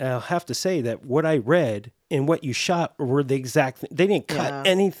 And I'll have to say that what I read and what you shot were the exact thing. They didn't cut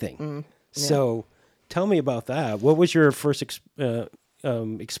anything. So tell me about that. What was your first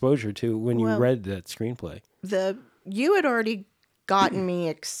exposure to when you read that screenplay? You had already gotten me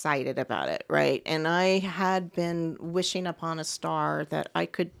excited about it, right? And I had been wishing upon a star that I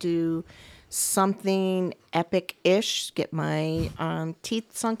could do something epic-ish, get my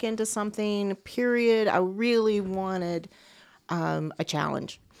teeth sunk into something, period. I really wanted a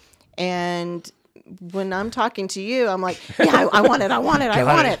challenge. And when I'm talking to you, I'm like, yeah, I want it. I want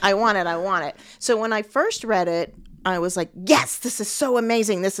it. So when I first read it, I was like, yes, this is so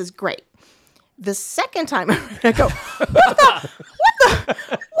amazing. This is great. The second time I read it, I go, what did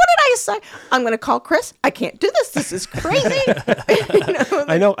I say? I'm going to call Chris. I can't do this. This is crazy.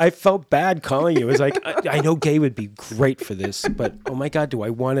 I know. I felt bad calling you. It was like, I know Gay would be great for this, but oh my God, do I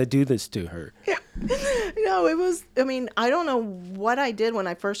want to do this to her? Yeah. No, it was, I don't know what I did when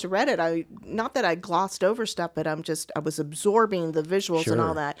I first read it. Not that I glossed over stuff, but I was absorbing the visuals and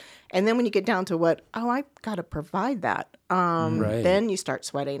all that. And then when you get down to I got to provide that. Right. Then you start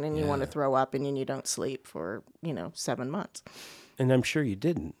sweating and you want to throw up and then you don't sleep for, 7 months. And I'm sure you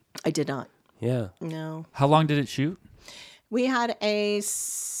didn't. I did not. Yeah. No. How long did it shoot? We had a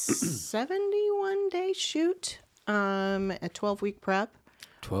 71-day shoot, a 12-week prep.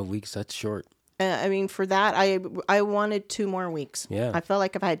 12 weeks, that's short. For that, I wanted 2 more weeks. Yeah. I felt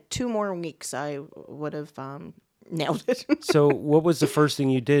like if I had 2 more weeks, I would have nailed it. So what was the first thing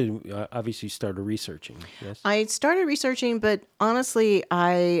you did? Obviously, you started researching. Yes. I started researching, but honestly,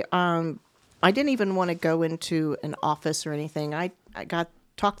 I didn't even want to go into an office or anything. I got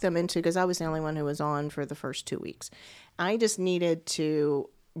talked them into, because I was the only one who was on for the first 2 weeks. I just needed to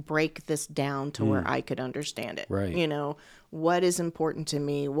break this down to where I could understand it. Right. You know, what is important to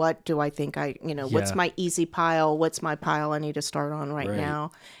me? What do I think what's Yeah. my easy pile? What's my pile I need to start on right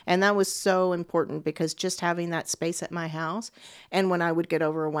now? And that was so important because just having that space at my house, and when I would get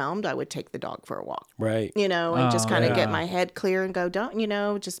overwhelmed, I would take the dog for a walk. Right. You know, and just Oh, kind of get yeah. my head clear and go,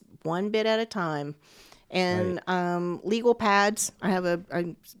 just one bit at a time. And legal pads.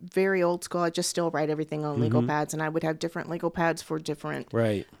 I'm very old school. I just still write everything on legal pads, and I would have different legal pads for different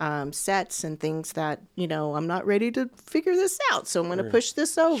Right. sets and things that I'm not ready to figure this out, so I'm going to push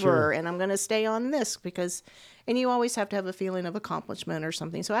this over, and I'm going to stay on this and you always have to have a feeling of accomplishment or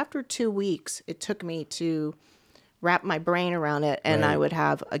something. So after 2 weeks, it took me to wrap my brain around it, and I would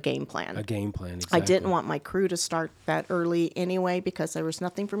have a game plan. A game plan. Exactly. I didn't want my crew to start that early anyway because there was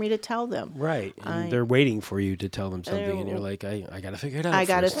nothing for me to tell them. Right. And they're waiting for you to tell them something, and you're like, I got to figure it out. I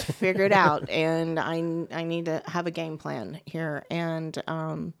got to first. figure it out, and I need to have a game plan here. And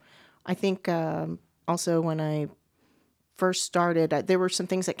I think also when I first started, there were some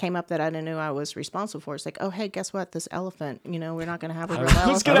things that came up that I didn't know I was responsible for. It's like, oh, hey, guess what? This elephant, we're not going to have a real elephant.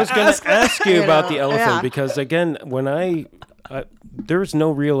 I was going to ask you about the elephant yeah. because, again, when there's no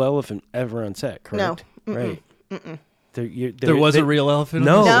real elephant ever on set, correct? No. Right. There was a real elephant.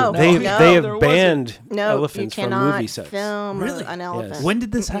 No, on No, they no. they have There wasn't. banned No, elephants you from cannot movie sets. film Really? an elephant. Yes. When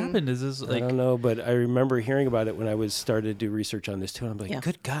did this happen? Is this I like don't know, but I remember hearing about it when I was started to do research on this too. And I'm like, Yeah.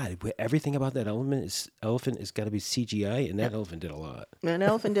 good God, everything about that elephant has got to be CGI, and that elephant did a lot An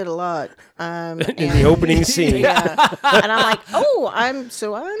elephant did a lot. in the opening scene. Yeah. And I'm like, I'm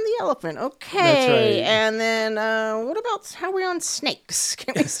the elephant. Okay. That's right. And then what about how we on snakes?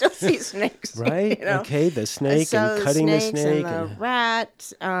 Can we still see snakes? Right? Okay, the snake So and cutting the snakes snake. and the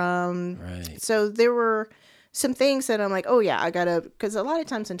rat. Right. So there were some things that I'm like, oh yeah, I gotta, because a lot of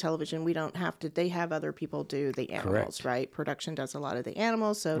times in television we don't have to. They have other people do the animals, Correct. right? Production does a lot of the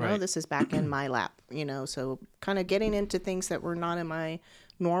animals. So no, Right. this is back in my lap, So kind of getting into things that were not in my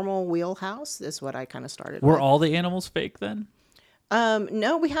normal wheelhouse is what I kind of started. were with. all the animals fake then?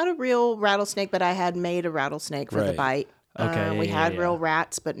 No, we had a real rattlesnake, but I had made a rattlesnake for the Right. bite. Okay, We yeah, had yeah. real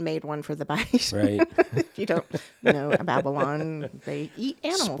rats, but made one for the bite. Right. If you don't know Babylon, they eat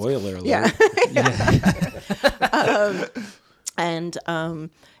animals. Spoiler alert. Yeah.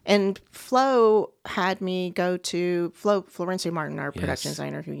 And Flo had me go to Florencia Martin, our production Yes.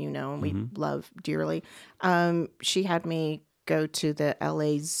 designer, who and we love dearly. She had me go to the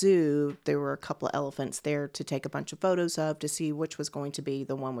LA Zoo. There were a couple of elephants there to take a bunch of photos of to see which was going to be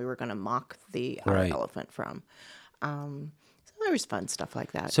the one we were going to mock the Right. elephant from. So there was fun stuff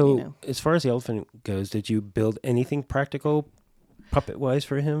like that. So, as far as the elephant goes, did you build anything practical, puppet-wise,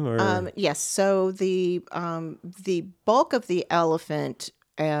 for him? Or Yes. So the bulk of the elephant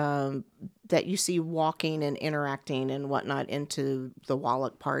that you see walking and interacting and whatnot into the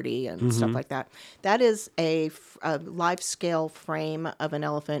Wallach party and stuff like that, that is a life scale frame of an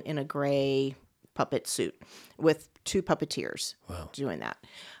elephant in a gray puppet suit with 2 puppeteers doing that.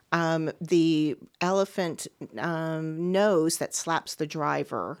 The elephant nose that slaps the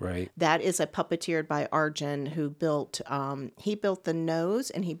driver. Right. That is a puppeteered by Arjun, who built. He built the nose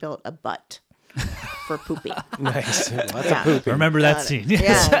and he built a butt for pooping. Nice. Lots Yeah. of pooping. Remember that scene?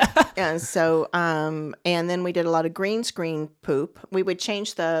 Yeah. And so, and then we did a lot of green screen poop. We would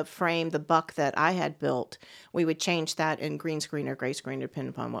change the frame, the buck that I had built. We would change that in green screen or gray screen, depending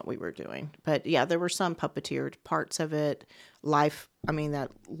upon what we were doing. But yeah, there were some puppeteered parts of it. That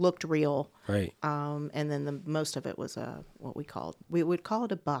looked real. Right. And then the most of it was we would call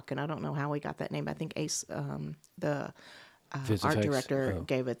it a buck, and I don't know how we got that name. I think Ace, the Viz art effects? director, Oh.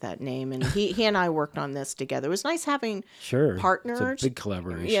 gave it that name, and he and I worked on this together. It was nice having Sure. partners. It's a big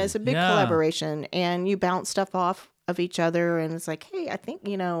collaboration. Yeah, it's a big Yeah. collaboration, and you bounce stuff off of each other, and it's like, hey, I think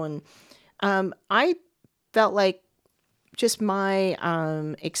and I felt like just my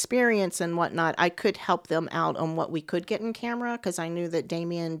experience and whatnot, I could help them out on what we could get in camera, because I knew that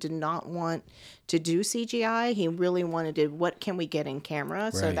Damien did not want to do CGI. He really wanted to, what can we get in camera?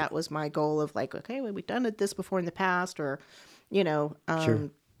 So Right. that was my goal of like, okay, well, we've done this before in the past, or, Sure.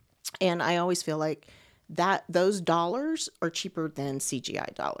 and I always feel like that those dollars are cheaper than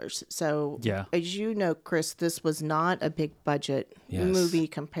CGI dollars. So Yeah. as you know, Chris, this was not a big budget Yes. movie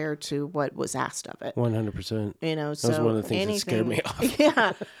compared to what was asked of it. 100%. So That was one of the things that scared me off.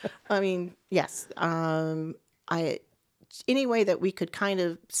 Yeah, I mean, yes. Any way that we could kind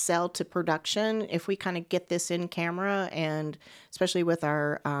of sell to production, if we kind of get this in camera, and especially with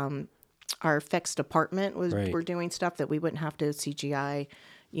our effects department, Right. we're doing stuff that we wouldn't have to CGI.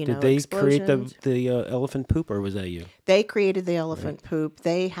 Did they create explosions. the elephant poop, or was that you? They created the elephant poop.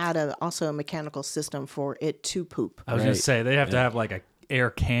 They had also a mechanical system for it to poop. I was gonna Right. say they have to have like air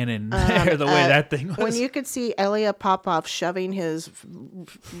cannon there, the way that thing was. When you could see Elia Popov shoving his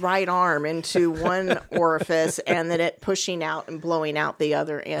right arm into one orifice and then it pushing out and blowing out the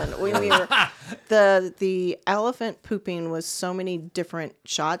other end. We were, the elephant pooping was so many different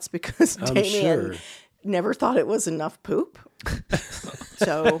shots because Damien never thought it was enough poop.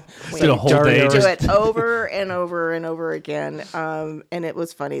 So we did a whole day. do it over and over and over again. And it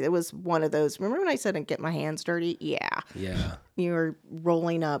was funny. It was one of those. Remember when I said I'd get my hands dirty? Yeah. Yeah. You were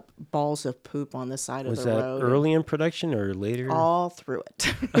rolling up balls of poop on the side of the road. Was that early in production or later? All through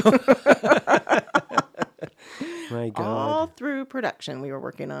it. My God. All through production, we were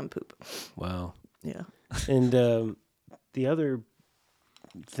working on poop. Wow. Yeah. And the other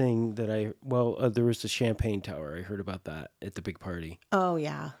thing that there was the champagne tower. I heard about that at the big party. Oh,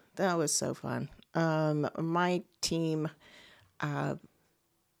 yeah. That was so fun. My team,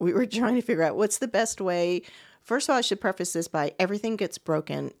 we were trying to figure out what's the best way. First of all, I should preface this by everything gets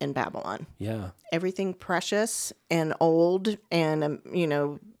broken in Babylon. Yeah. Everything precious and old and,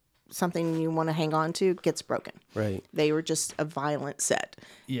 something you want to hang on to gets broken. Right. They were just a violent set.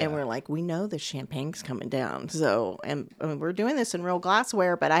 Yeah. And we're like, we know the champagne's coming down. So, and we're doing this in real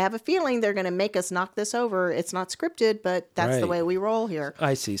glassware, but I have a feeling they're going to make us knock this over. It's not scripted, but that's the way we roll here.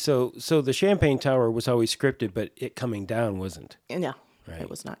 I see. So the champagne tower was always scripted, but it coming down wasn't. No, Right. it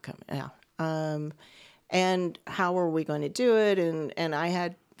was not coming. Yeah. And how were we going to do it? And I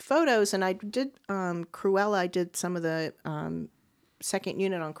had photos, and I did Cruella. I did some of the second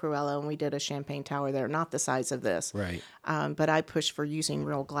unit on Cruella, and we did a champagne tower there, not the size of this. Right. But I pushed for using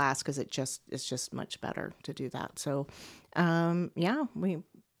real glass because it's just much better to do that. So, we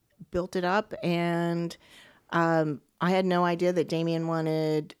built it up, and I had no idea that Damien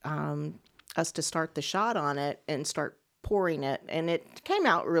wanted us to start the shot on it and start pouring it, and it came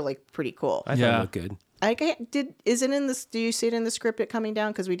out really pretty cool. I thought it looked good. Is it in this? Do you see it in the script? It coming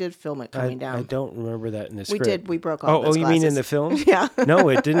down because we did film it coming down. I don't remember that in the We script. did. We broke all those you mean in glasses. the film? Yeah. No,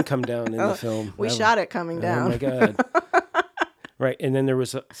 it didn't come down in the film. We shot it coming down. Oh my God. Right, and then there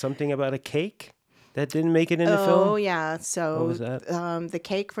was something about a cake that didn't make it in the film. Oh yeah. So What was that? The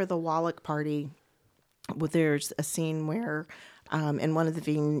cake for the Wallach party. Well, there's a scene where. In one of the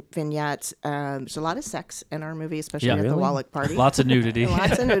vignettes, there's a lot of sex in our movie, especially at the Wallach party. Lots of nudity.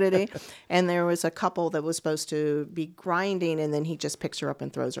 Lots of nudity. And there was a couple that was supposed to be grinding, and then he just picks her up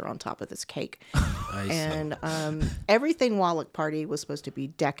and throws her on top of this cake. I see. And everything Wallach party was supposed to be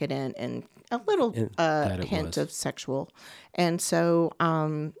decadent and a little hint of sexual. And so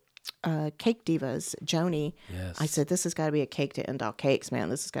Cake Divas, Joni, Yes. I said, this has got to be a cake to end all cakes, man.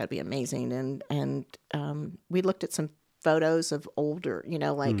 This has got to be amazing. And we looked at some photos of older,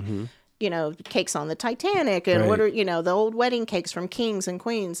 cakes on the Titanic and what are, the old wedding cakes from kings and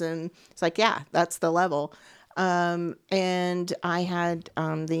queens. And it's like, yeah, that's the level. And I had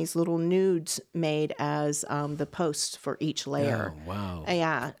these little nudes made as the posts for each layer. Oh, wow.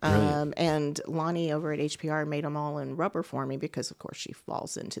 Yeah. And Lonnie over at HPR made them all in rubber for me because, of course, she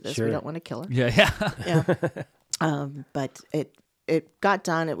falls into this. Sure. We don't want to kill her. Yeah. But it got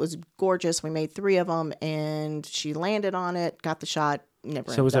done. It was gorgeous. We made 3 of them, and she landed on it, got the shot.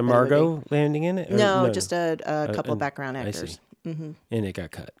 Never. So was ended it up in the movie. Margot landing in it? Or No, just a couple of background I actors. see. And it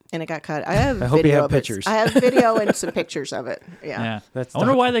got cut. And it got cut. I have. I hope you video have of it. pictures. I have video and some pictures of it. Yeah. I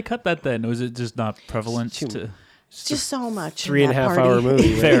wonder why they cut that then. Was it just not prevalent to... It's just so much. 3.5 hour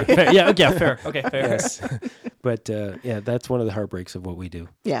movie. Right? Fair. Yeah, fair. Okay, fair. Yes. But that's one of the heartbreaks of what we do.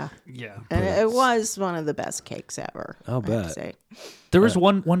 Yeah. Yeah. And it was one of the best cakes ever. I'll I have to bet. say. There was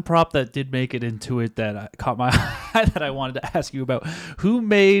one prop that did make it into it that caught my eye that I wanted to ask you about. Who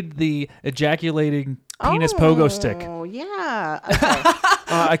made the ejaculating penis pogo stick? Oh, yeah. Okay.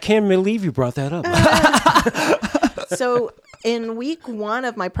 I can't believe you brought that up. So in week 1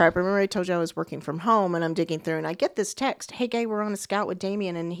 of my prep, remember I told you I was working from home and I'm digging through and I get this text. Hey, Gay, we're on a scout with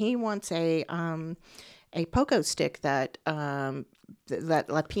Damien and he wants a pogo stick that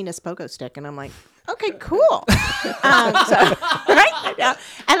penis pogo stick. And I'm like, okay, cool. Right? Yeah.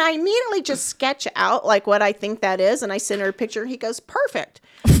 And I immediately just sketch out like what I think that is. And I send her a picture. He goes, perfect.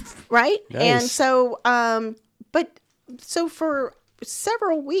 Right. Nice. And so, so for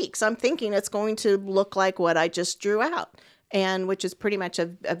several weeks, I'm thinking it's going to look like what I just drew out. And which is pretty much a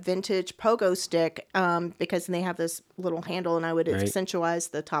vintage pogo stick because they have this little handle and I would accentuate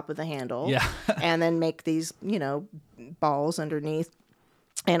the top of the handle. Yeah. And then make these, balls underneath.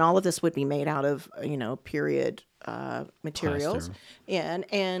 And all of this would be made out of, period materials. Plaster. Yeah.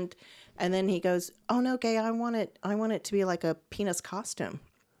 And then he goes, oh, no, Gay, I want it to be like a penis costume.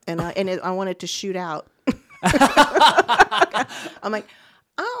 And I want it to shoot out. I'm like,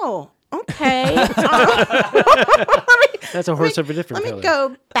 oh, okay. Okay. That's a horse of a different Let me color.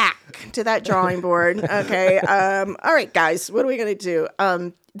 go back to that drawing board. Okay. All right, guys, what are we going to do?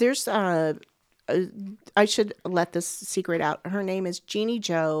 There's, I should let this secret out. Her name is Jeannie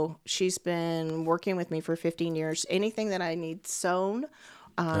Joe. She's been working with me for 15 years. Anything that I need sewn,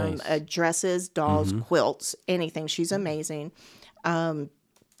 Nice. dresses, dolls, quilts, anything. She's amazing.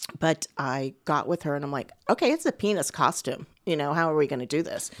 But I got with her and I'm like, okay, it's a penis costume. You know, how are we going to do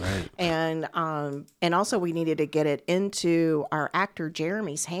this? Right. And also we needed to get it into our actor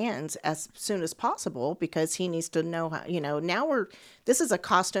Jeremy's hands as soon as possible because he needs to know how, you know, this is a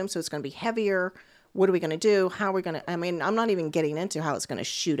costume, so it's going to be heavier. What are we going to do? How are we going to, I mean, I'm not even getting into how it's going to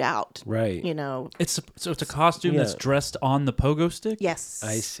shoot out. Right. You know. It's a costume that's dressed on the pogo stick? Yes.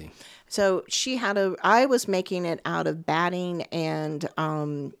 I see. So I was making it out of batting and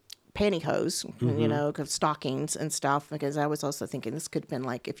pantyhose, you know, stockings and stuff, because I was also thinking this could have been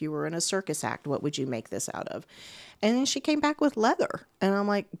like, if you were in a circus act, what would you make this out of? And then she came back with leather. And I'm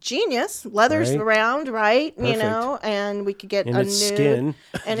like, genius. Leather's Right. around, right? You Perfect. know, and we could get And a it's nude. skin.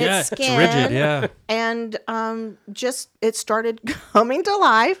 And Yeah, it's it's skin. rigid, yeah. And just, it started coming to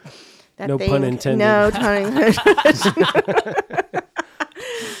life. That No pun intended. No pun intended.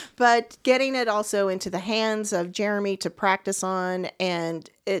 But getting it also into the hands of Jeremy to practice on, and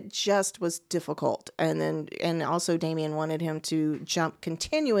it just was difficult. And also Damien wanted him to jump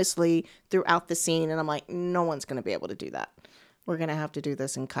continuously throughout the scene, and I'm like, no one's going to be able to do that. We're going to have to do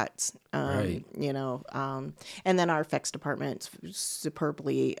this in cuts, Right. you know. And then our effects department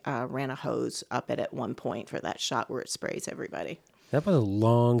superbly ran a hose up it at one point for that shot where it sprays everybody. That was a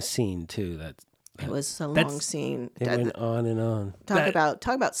long scene too. It was a long scene. It went on and on. Talk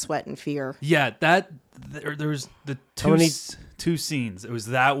about sweat and fear. Yeah, there was the two scenes. It was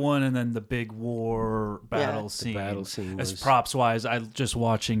that one and then the big war battle scene. The battle scene As was- props wise, I just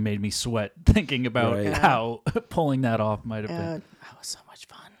watching made me sweat thinking about Right. how pulling that off might have been. That was so much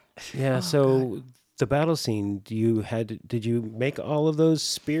fun. Yeah. So the battle scene, did you make all of those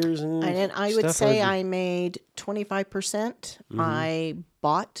spears and I would stuff, say or- I made 25%. I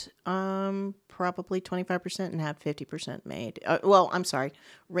bought probably 25% and had 50% made. Well, I'm sorry,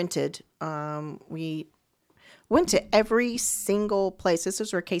 rented. We went to every single place. This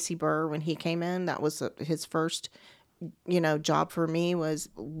is where Casey Burr, when he came in, that was his first, job for me was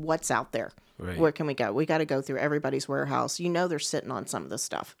what's out there. Right. Where can we go? We got to go through everybody's warehouse. They're sitting on some of the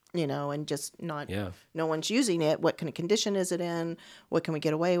stuff, and just not, no one's using it. What kind of condition is it in? What can we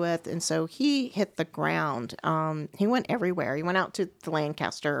get away with? And so he hit the ground. He went everywhere. He went out to the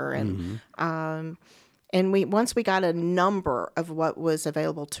Lancaster and once we got a number of what was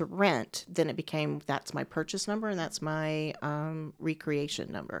available to rent, then it became, that's my purchase number and that's my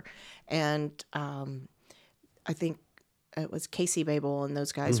recreation number. And I think it was Casey Babel and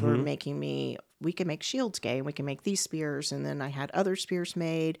those guys were making me, we can make shields gay and we can make these spears. And then I had other spears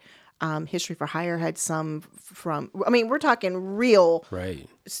made. History for Hire had some we're talking real Right.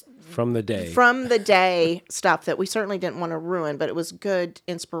 From the day. Stuff that we certainly didn't want to ruin, but it was good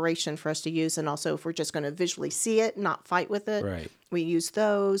inspiration for us to use. And also if we're just going to visually see it, not fight with it, Right. we use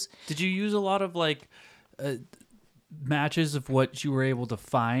those. Did you use a lot of matches of what you were able to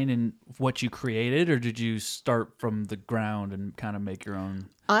find and what you created, or did you start from the ground and kind of make your own?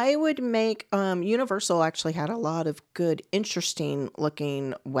 I would make Universal actually had a lot of good, interesting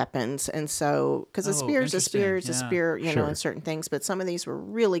looking weapons, and so because a spear is a spear is a spear, and certain things, but some of these were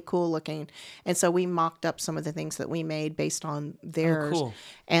really cool looking, and so we mocked up some of the things that we made based on theirs. Cool.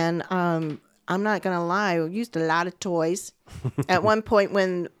 And I'm not gonna lie, we used a lot of toys. At one point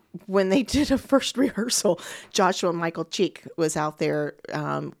when they did a first rehearsal, Joshua Michael Cheek was out there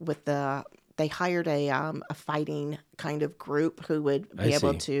they hired a fighting kind of group who would be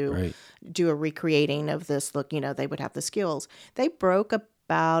able to do a recreating of this look. They would have the skills. They broke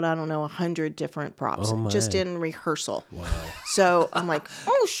about, 100 different props just in rehearsal. Wow. So I'm like,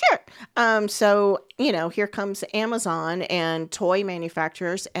 oh, shit. So, here comes Amazon and toy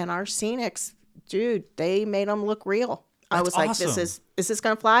manufacturers and our scenics, dude, they made them look real. I was like, awesome. is this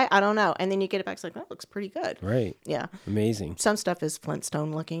going to fly? I don't know. And then you get it back. It's like, that looks pretty good. Right. Yeah. Amazing. Some stuff is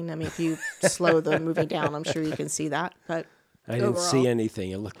Flintstone looking. I mean, if you slow the movie down, I'm sure you can see that. But I didn't see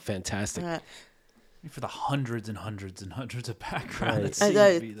anything. It looked fantastic. For the hundreds and hundreds and hundreds of background that And seem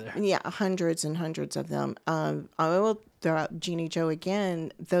to be there. yeah, hundreds and hundreds of them. I will throw out Jeannie Joe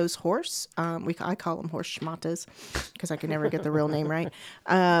again. Those horse, I call them horse schmatas because I can never get the real name right.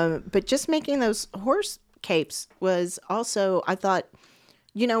 But just making those horse capes was also, I thought,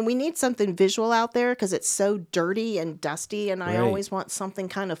 we need something visual out there because it's so dirty and dusty, and I Right. always want something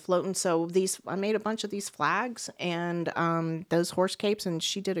kind of floating. So I made a bunch of these flags and those horse capes, and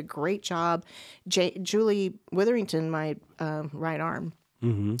she did a great job. Julie Witherington, my right arm,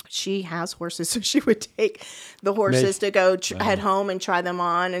 she has horses, so she would take the horses to go head home and try them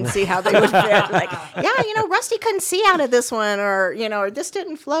on and see how they would fit. Like, Rusty couldn't see out of this one, or this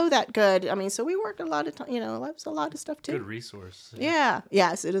didn't flow that good. I mean, so we worked a lot of time. That was a lot of stuff too. Good resource. Yeah.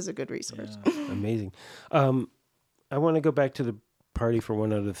 Yes, it is a good resource. Amazing. I want to go back to the party for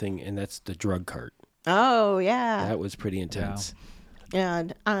one other thing, and that's the drug cart. Oh yeah. That was pretty intense.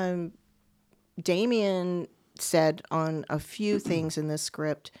 And Damien said on a few things in this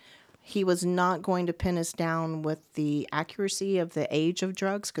script, he was not going to pin us down with the accuracy of the age of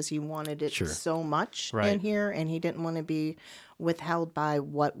drugs because he wanted it so much in here, and he didn't want to be withheld by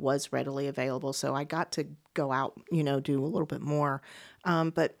what was readily available. So I got to go out, do a little bit more.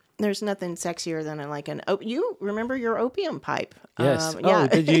 But there's nothing sexier than you remember your opium pipe? Yes. Yeah.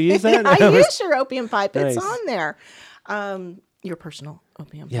 Did you use that? I used your opium pipe. Nice. It's on there. Your personal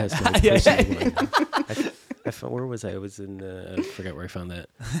opium pipe. Yes. My personal one. Where was I? I was in. I forgot where I found that.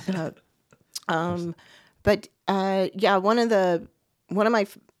 But one of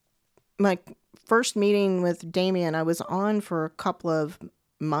my first meeting with Damien, I was on for a couple of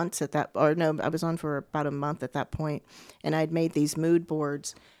months I was on for about a month at that point, and I'd made these mood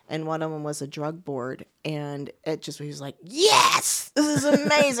boards, and one of them was a drug board, and he was like, yes, this is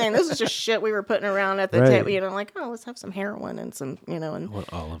amazing. This is just shit we were putting around at the table, like, oh, let's have some heroin and some, and I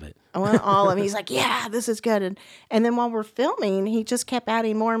want all of it. I want all of it. He's like, yeah, this is good. And then while we're filming, he just kept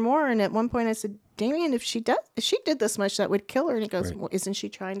adding more and more. And at one point I said, Damien, if she did this much, that would kill her. And he goes, well, isn't she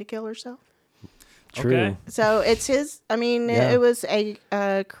trying to kill herself? True. Okay. So it's his, it was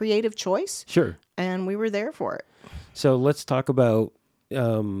a creative choice. Sure. And we were there for it. So let's talk about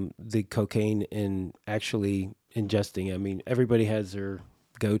the cocaine and actually ingesting. I mean, everybody has their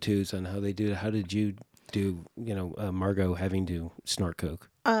go-tos on how they do it. How did you do, Margot having to snort coke?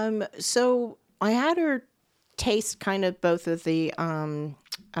 So I had her taste kind of both of the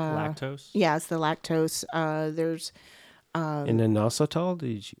Lactose? Yeah, it's the lactose. There's And then inositol,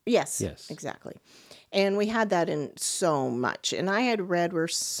 did you? Yes, Yes. exactly. And we had that in so much. And I had read where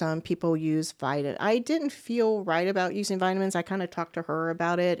some people use vitamin. I didn't feel right about using vitamins. I kind of talked to her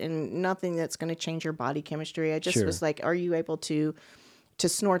about it, and nothing that's going to change your body chemistry. I just Sure. was like, are you able to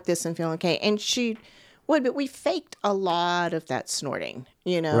snort this and feel okay? And she would, but we faked a lot of that snorting,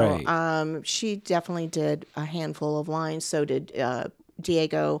 Right. She definitely did a handful of lines. So did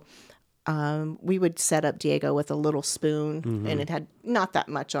Diego. We would set up Diego with a little spoon, and it had not that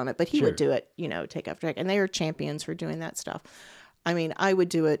much on it, but he would do it, take after take. And they are champions for doing that stuff. I mean, I would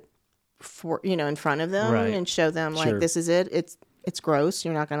do it for, in front of them Right. and show them like, Sure. this is it. It's gross.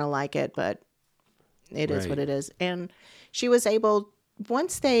 You're not going to like it, but it is Right. what it is. And she was able,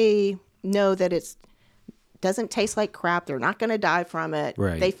 once they know that it doesn't taste like crap, they're not going to die from it.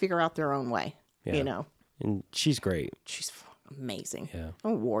 Right. They figure out their own way, Yeah. And she's great. She's amazing. Yeah.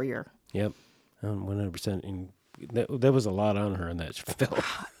 A warrior. Yep. 100%. And there was a lot on her in that film.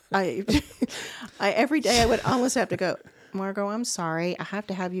 I every day I would almost have to go, Margot, I'm sorry. I have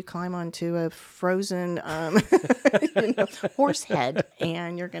to have you climb onto a frozen horse head,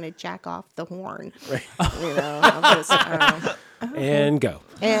 and you're going to jack off the horn. Right. I'll just, And go.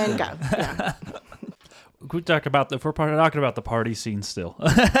 and go. Yeah. We talk about if we're talking about the party scene still.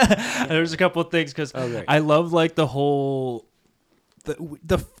 There's a couple of things because right. I love like the whole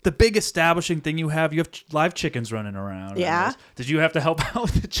the big establishing thing you have. You have live chickens running around. Yeah. Did you have to help out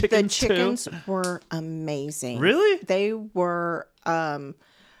with the The chickens chickens too? were amazing. Really? They were.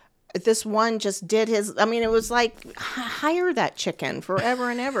 This one just did his. I mean, it was like hire that chicken forever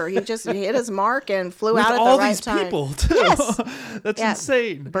and ever. He just hit his mark and flew With out at all the right these time. people too. Yes. That's Yeah.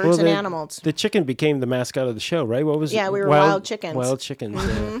 insane. Birds and the, animals. The chicken became the mascot of the show, right? What was it? Yeah, we were wild chickens. Wild chickens.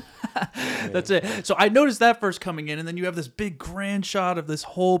 That's it. So I noticed that first coming in, and then you have this big grand shot of this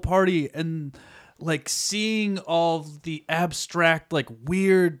whole party, and like seeing all the abstract, like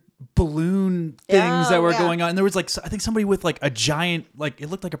weird balloon things that were going on. And there was like, I think somebody with like a giant, like it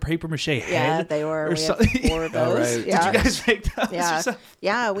looked like a paper mache head. Yeah, they were. Or We had something. 4 of those. right. Yeah. Did you guys make those? Yeah, yourself?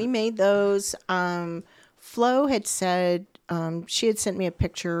 yeah, we made those. Flo had said she had sent me a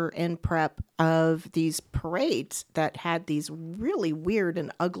picture in prep of these parades that had these really weird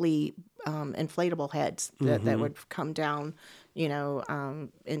and ugly inflatable heads that would come down. In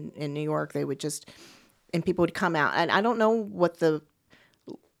New York, they would just, and people would come out, and I don't know what the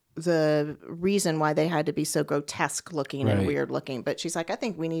reason why they had to be so grotesque looking and Right. weird looking, but she's like, I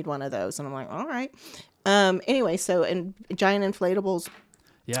think we need one of those, and I'm like, all right. Anyway, so and giant inflatables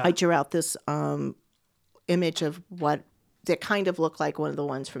Yeah. I drew out this image of what that kind of looked like one of the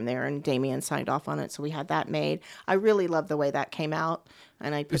ones from there, and Damien signed off on it, so we had that made. I really love the way that came out,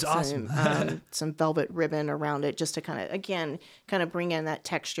 and I put some velvet ribbon around it just to kind of bring in that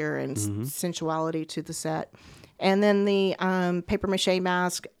texture and sensuality to the set. And then the paper mache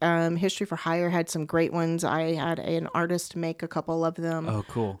mask, History for Hire had some great ones. I had an artist make a couple of them. Oh,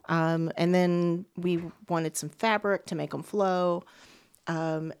 cool. And then we wanted some fabric to make them flow.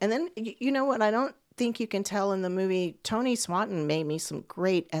 And then, you know what, I don't think you can tell in the movie, Tony Swanton made me some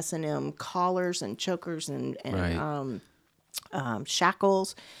great S&M collars and chokers and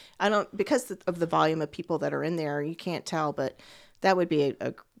shackles. I don't, because of the volume of people that are in there, you can't tell, but that would be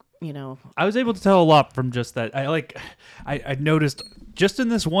a I was able to tell a lot from just that. I noticed just in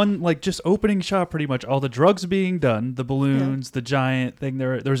this one, like just opening shot, pretty much all the drugs being done, the balloons, the giant thing.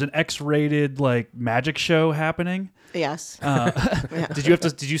 There's an X-rated like magic show happening. Yes.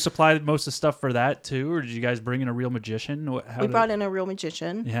 Did you supply most of the stuff for that too, or did you guys bring in a real magician? We brought in a real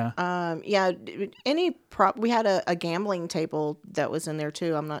magician. Yeah. Any prop. We had a gambling table that was in there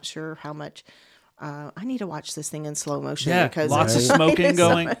too. I'm not sure how much. I need to watch this thing in slow motion. Yeah, because lots of smoking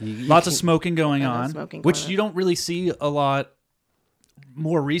going. Lots of smoking going on, which you don't really see a lot.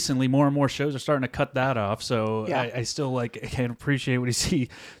 More recently, more and more shows are starting to cut that off. So I still I can appreciate when you see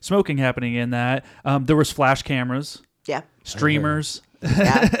smoking happening in that. There was flash cameras. Yeah. Streamers.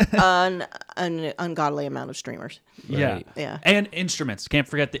 An ungodly amount of streamers. Right. Yeah. And instruments. Can't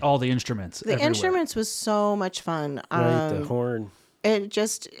forget all the instruments. The everywhere. instruments was so much fun. The horn.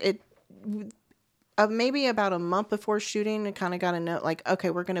 Maybe about a month before shooting, I kind of got a note like,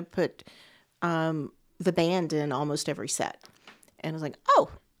 okay, we're going to put the band in almost every set. And I was like, oh,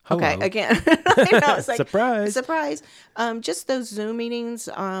 okay, again. I know, it's like, surprise. Just those Zoom meetings,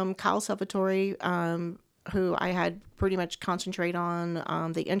 Kyle Salvatore, who I had pretty much concentrate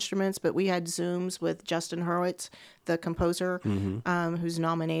on the instruments, but we had Zooms with Justin Hurwitz, the composer, who's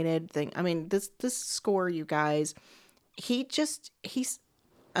nominated. I mean, this score, you guys, he's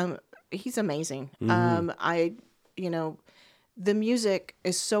amazing. The music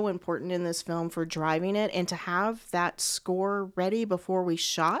is so important in this film for driving it, and to have that score ready before we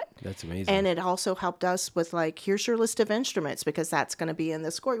shot. That's amazing. And it also helped us with here's your list of instruments, because that's going to be in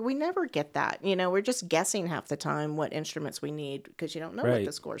the score. We never get that. We're just guessing half the time what instruments we need, because you don't know what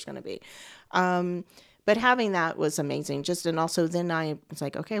the score is going to be. But having that was amazing. And also then I was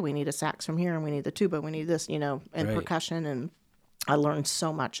like, okay, we need a sax from here, and we need the tuba, we need this, and percussion, and I learned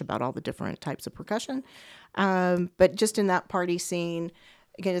so much about all the different types of percussion. But just in that party scene,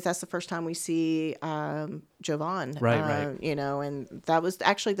 again, that's the first time we see Jovan. Right. And that was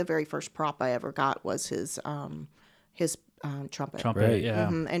actually the very first prop I ever got was his trumpet. Trumpet, yeah.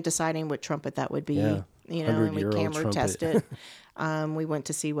 And deciding what trumpet that would be. Yeah. And we camera tested. We went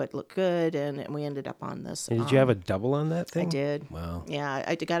to see what looked good, and we ended up on this. And did you have a double on that thing? I did. Wow. Yeah,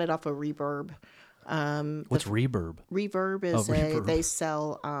 I got it off of Reverb. What's Reverb? Reverb is they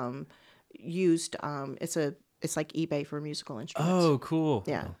sell used. It's like eBay for musical instruments. Oh, cool.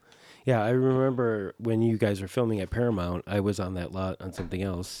 Yeah. Yeah, I remember when you guys were filming at Paramount, I was on that lot on something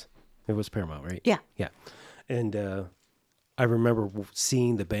else. It was Paramount, right? Yeah. Yeah. And I remember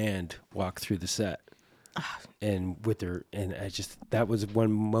seeing the band walk through the set. And that was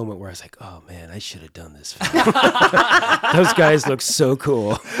one moment where I was like, oh man, I should have done this. Those guys look so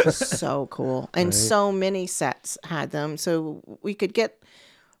cool. So cool. And so many sets had them. So we could get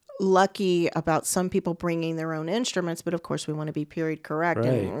lucky about some people bringing their own instruments, but of course we want to be period correct.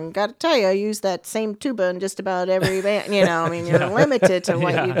 Right. And got to tell you, I use that same tuba in just about every band. You're limited to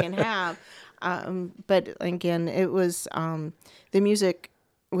what you can have. But again, it was the music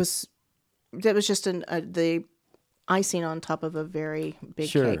was. That was just the icing on top of a very big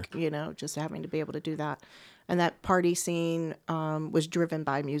cake, just having to be able to do that. And that party scene was driven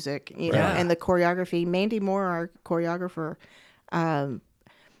by music, know, and the choreography. Mandy Moore, our choreographer,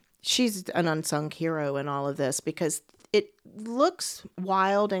 she's an unsung hero in all of this, because it looks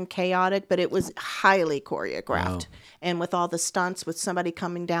wild and chaotic, but it was highly choreographed. Wow. And with all the stunts, with somebody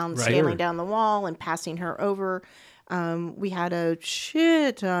coming down, scaling down the wall and passing her over. We had a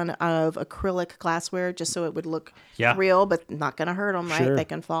shit ton of acrylic glassware just so it would look real, but not going to hurt them, right? Sure. They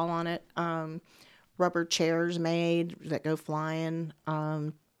can fall on it. Rubber chairs made that go flying.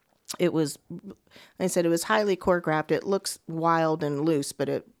 It was, like I said, it was highly choreographed. It looks wild and loose,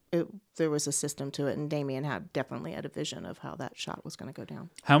 but there was a system to it, and Damien definitely had a vision of how that shot was going to go down.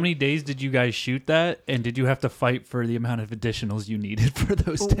 How many days did you guys shoot that, and did you have to fight for the amount of additionals you needed for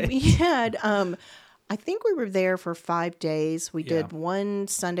those days? We had... I think we were there for 5 days. We did one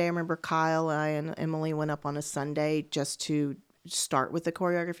Sunday. I remember Kyle, I, and Emily went up on a Sunday just to start with the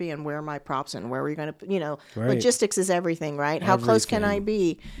choreography and where are my props and where are we going to, Right. logistics is everything, right? How close can I Everything.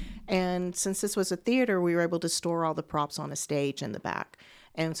 be? And since this was a theater, we were able to store all the props on a stage in the back.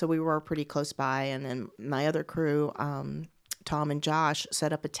 And so we were pretty close by. And then my other crew, Tom and Josh,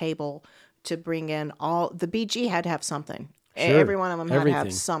 set up a table to bring in all the BG had to have something. Sure. Every one of them had to have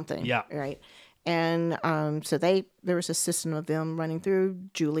Everything. something. Yeah. Right. And so there was a system of them running through,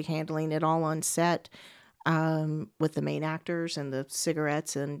 Julie handling it all on set, with the main actors and the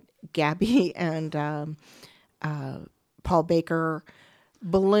cigarettes, and Gabby and Paul Baker,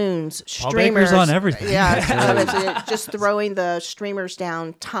 balloons, Paul streamers. Baker's on everything. Yeah, just throwing the streamers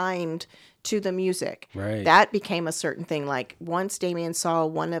down, timed to the music. Right. That became a certain thing. Like once Damien saw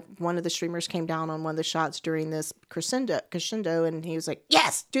one of the streamers came down on one of the shots during this crescendo, and he was like,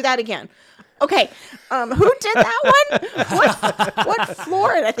 "Yes, do that again." Okay, who did that one? What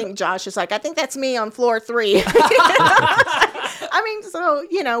floor? And I think Josh is like, "I think that's me on floor 3." I mean, so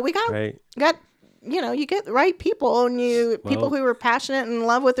we got Right. you get the right people, and people who are passionate and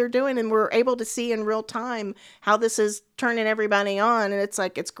love what they're doing, and we're able to see in real time how this is turning everybody on, and it's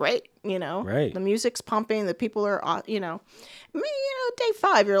like it's great. Right. The music's pumping, the people are day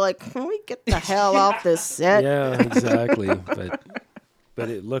 5 you're like, can we get the hell off this set? Yeah, exactly. But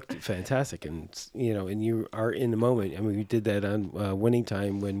it looked fantastic, and and you are in the moment. I mean, we did that on Winning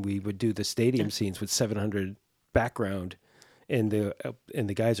Time when we would do the stadium scenes with 700 background, and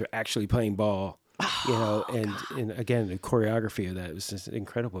the guys are actually playing ball. And again, the choreography of that was just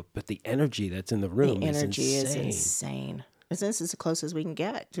incredible. But the energy that's in the room The energy is is insane. insane. This is as close as we can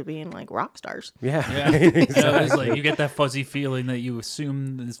get to being like rock stars. Yeah, It's like you get that fuzzy feeling that you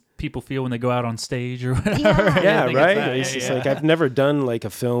assume people feel when they go out on stage or whatever. Yeah, I think right. that. It's just like I've never done like a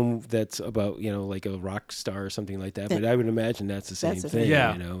film that's about like a rock star or something like that, but I would imagine that's the same That's the thing. thing.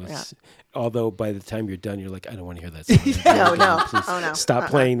 Yeah. Although by the time you're done, you're like, I don't want to hear that song. No. Please Oh, no. stop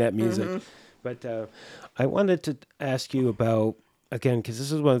playing that music. But I wanted to ask you about, again, because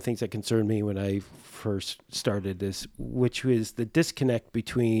this is one of the things that concerned me when I first started this, which was the disconnect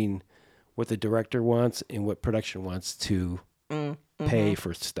between what the director wants and what production wants to pay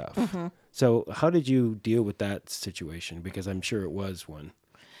for stuff. So how did you deal with that situation? Because I'm sure it was one.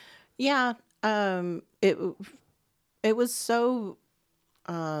 Yeah, it was so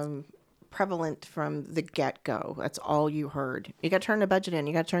prevalent from the get-go. That's all you heard. You got to turn the budget in.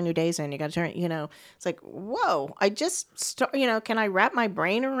 You got to turn your days in. You got to turn, it's like, whoa, I just, can I wrap my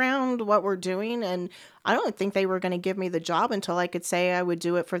brain around what we're doing? And I don't think they were going to give me the job until I could say I would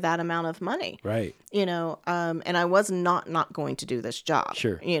do it for that amount of money. Right. And I was not going to do this job.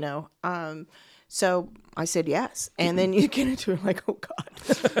 Sure. So I said yes. And then you get into it like, oh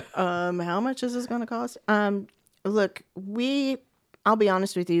God, how much is this going to cost? Look, I'll be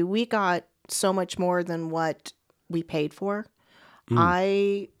honest with you, we got so much more than what we paid for.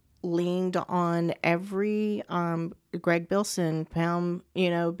 I leaned on every Greg Bilson, Pam,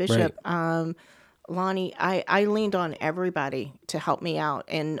 Bishop, Lonnie. I leaned on everybody to help me out,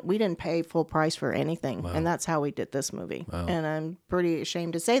 and we didn't pay full price for anything. And that's how we did this movie. Wow. And I'm pretty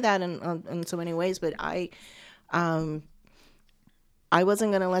ashamed to say that in so many ways, but I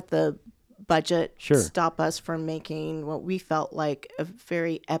wasn't going to let the budget stop us from making what we felt like a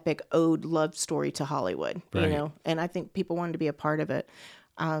very epic ode love story to Hollywood, and I think people wanted to be a part of it.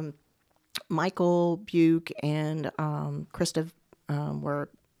 Michael Buke and Krista were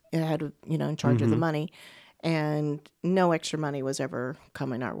in charge of the money, and no extra money was ever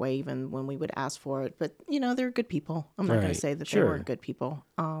coming our way, even when we would ask for it. But they're good people. I'm not going to say that they weren't good people.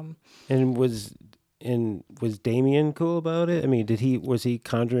 And was Damien cool about it? I mean, was he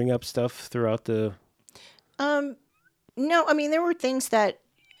conjuring up stuff throughout the? No, I mean, there were things that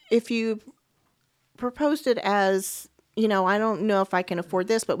if you proposed it as, I don't know if I can afford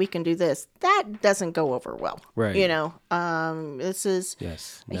this, but we can do this, that doesn't go over well. Right. This is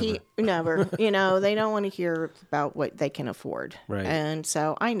Yes. never. They don't want to hear about what they can afford. Right. And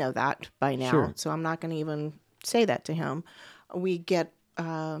so I know that by now. Sure. So I'm not going to even say that to him. We get,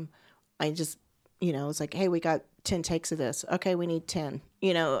 it's like, hey, we got 10 takes of this. Okay, we need 10,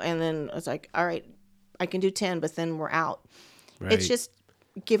 and then it's like, all right, I can do 10, but then we're out. Right. It's just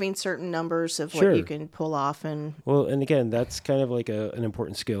giving certain numbers of what you can pull off. And well, and again, that's kind of like an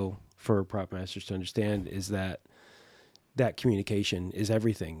important skill for prop masters to understand, is that communication is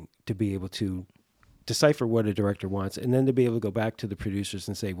everything, to be able to decipher what a director wants, and then to be able to go back to the producers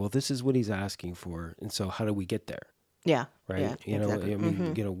and say, well, this is what he's asking for, and so how do we get there? yeah, Right. yeah, exactly. I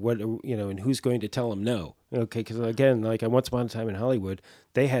mean, what, and who's going to tell them no? Okay. Because again, like Once Upon a Time in Hollywood,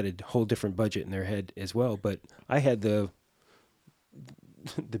 they had a whole different budget in their head as well. But I had the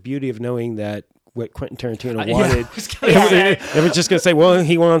beauty of knowing that what Quentin Tarantino Yeah, wanted. I was gonna say. They were just going to say, well,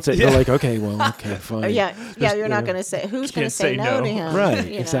 he wants it. You're like, okay, well, okay, fine. Yeah, Just, you're not going to say, who's going to Can't say say no no. to him? Right,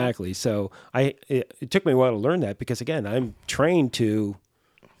 you know? exactly. So it took me a while to learn that because, again, I'm trained to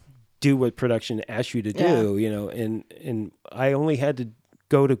do what production asks you to do, and I only had to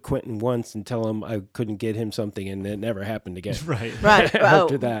go to Quentin once and tell him I couldn't get him something, and it never happened again. Right. Right.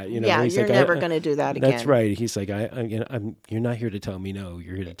 After that, Yeah, he's you're like, never going to do that again. That's right. He's like, you're not here to tell me no.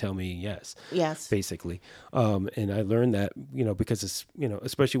 You're here to tell me yes. Yes. Basically. And I learned that, because it's,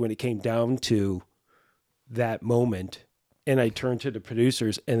 especially when it came down to that moment, and I turned to the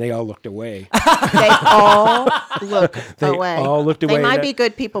producers, and they all looked away. They all look away. all looked away. They might and be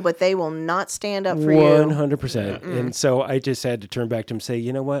good people, but they will not stand up for you. 100%. And so I just had to turn back to him and say,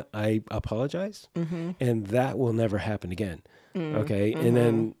 you know what? I apologize. And that will never happen again. Okay.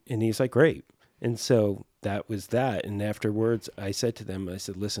 And he's like, great. And so that was that. And afterwards, I said to them, I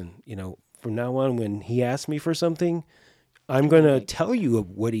said, listen, from now on, when he asks me for something, I'm going to tell you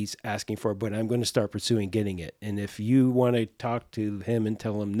what he's asking for, but I'm going to start pursuing getting it. And if you want to talk to him and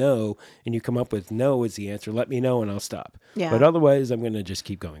tell him no, and you come up with no as the answer, let me know and I'll stop. Yeah. But otherwise, I'm going to just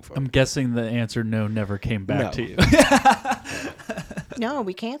keep going for it. I'm guessing the answer no never came back to you. No,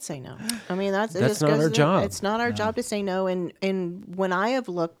 we can't say no. I mean, that's not our job. It's not our job to say no. And when I have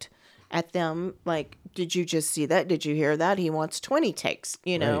looked at them, like, did you just see that? Did you hear that? He wants 20 takes,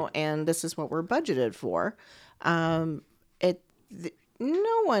 Right. and this is what we're budgeted for.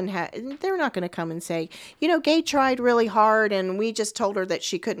 No one they're not going to come and say, Gay tried really hard and we just told her that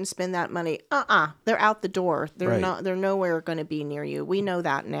she couldn't spend that money. They're out the door. They're Right. they're nowhere going to be near you. We know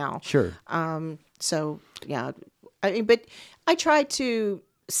that now. Sure. So yeah, but I try to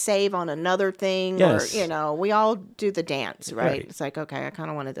save on another thing, Yes. or we all do the dance, right? Right. It's like, okay, I kind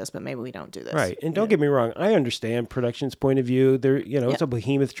of wanted this, but maybe we don't do this. Right. And don't get me wrong. I understand production's point of view. They're, it's a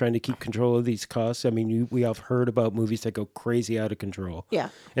behemoth trying to keep control of these costs. I mean, we all have heard about movies that go crazy out of control. Yeah.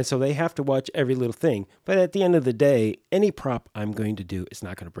 And so they have to watch every little thing. But at the end of the day, any prop I'm going to do is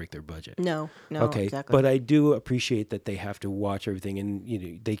not going to break their budget. No, Okay. exactly. But I do appreciate that they have to watch everything,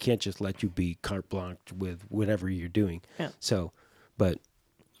 and they can't just let you be carte blanche with whatever you're doing. Yeah. So, but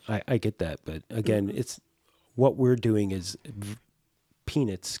I get that. But again, it's what we're doing is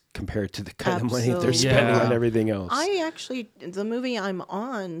peanuts compared to the kind of money they're Absolutely. spending Yeah. on everything else. The movie I'm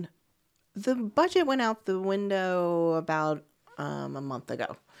on, the budget went out the window about a month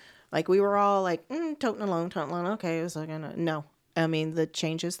ago. Like, we were all like, toting along. Okay, it was like, no. I mean, the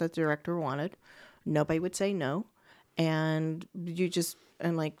changes that the director wanted, nobody would say no. And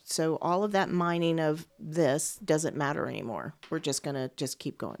I'm like, so all of that mining of this doesn't matter anymore. We're just going to just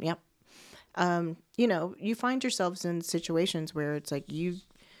keep going. Yep. You find yourselves in situations where it's like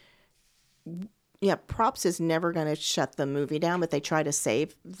props is never going to shut the movie down, but they try to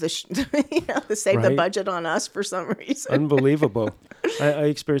save the Right. budget on us for some reason. Unbelievable. I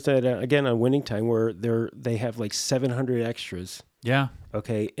experienced that again on Winning Time, where they have like 700 extras. Yeah.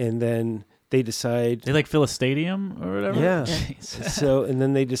 Okay. And then they decide. They fill a stadium or whatever. Yeah. Jesus. So, and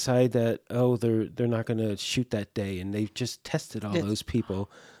then they decide that, they're not going to shoot that day. And they've just tested all those people.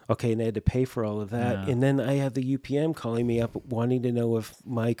 Okay. And they had to pay for all of that. Yeah. And then I have the UPM calling me up wanting to know if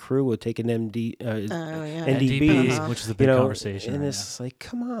my crew will take an NDB, NDB, which is a big conversation. And right it's like,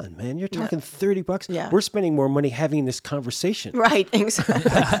 come on, man, you're talking $30. Yeah. We're spending more money having this conversation. Right.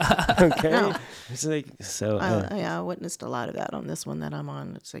 Exactly. Okay. No. It's like, so. I witnessed a lot of that on this one that I'm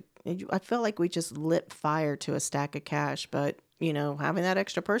on. It's like, I felt like we just lit fire to a stack of cash, but having that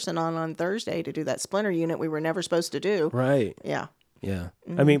extra person on Thursday to do that splinter unit we were never supposed to do. Right. Yeah. Yeah.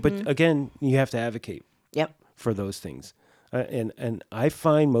 I mean, but again, you have to advocate Yep. for those things. And I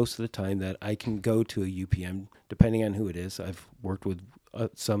find most of the time that I can go to a UPM, depending on who it is. I've worked with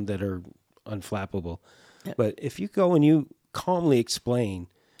some that are unflappable. Yep. But if you go and you calmly explain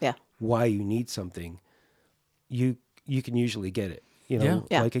Yeah. why you need something, you can usually get it. Yeah.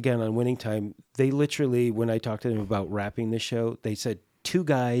 Like again, on Winning Time, they literally, when I talked to them about wrapping the show, they said 2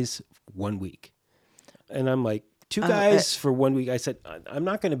 guys, 1 week. And I'm like, 2 guys for 1 week. I said, I'm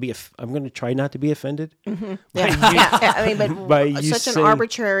not going to be, I'm going to try not to be offended. Yeah. Yeah. I mean, but By you such an saying-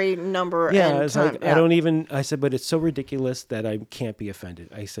 arbitrary number. Yeah, and it's time. like, Yeah. I said, but it's so ridiculous that I can't be offended.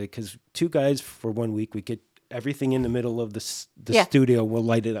 I said, because 2 guys for 1 week, we get everything in the middle of the Yeah. studio, we'll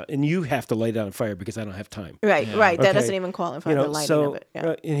light it up. And you have to light it on fire because I don't have time. Right. Yeah. Right. That Okay. doesn't even qualify the lighting of it.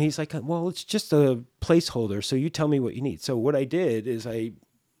 Yeah. And he's like, well, it's just a placeholder. So you tell me what you need. So what I did is I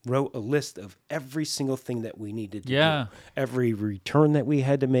wrote a list of every single thing that we needed to Yeah. do. Every return that we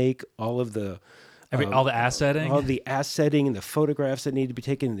had to make, all of the All the assetting. all the assetting and the photographs that need to be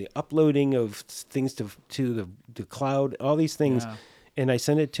taken, the uploading of things to the cloud, all these things. Yeah. and I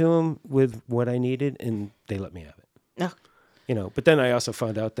sent it to them with what I needed, and they let me have it. No. You know, but then I also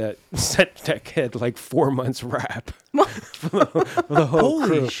found out that set deck had like 4 months wrap for the whole Holy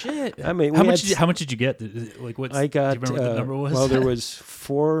crew. shit! I mean, how much did you get? Like what? I got. Do you remember what the number was? Well, there was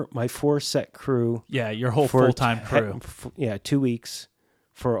my 4 set crew. Yeah, your whole full time crew. 2 weeks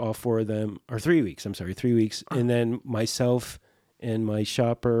for all 4 of them, or 3 weeks. I'm sorry, 3 weeks, and then myself and my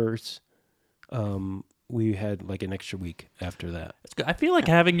shoppers. We had like an extra week after that. I feel like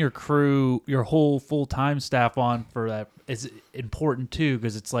having your crew, your whole full-time staff on for that is important too,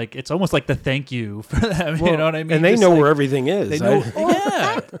 because it's like it's almost like the thank you for them. Well, you know what I mean? And they Just know like, where everything is. They know,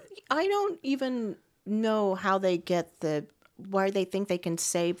 yeah. I don't even know how they get why they think they can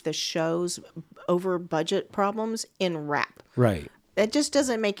save the show's over budget problems in wrap. Right. It just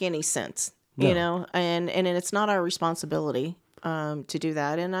doesn't make any sense, you know, and it's not our responsibility to do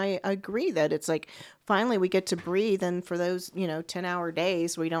that. And I agree that it's like, finally we get to breathe. And for those, 10-hour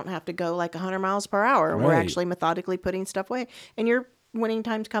days, we don't have to go like 100 miles per hour. Right. We're actually methodically putting stuff away. And your winning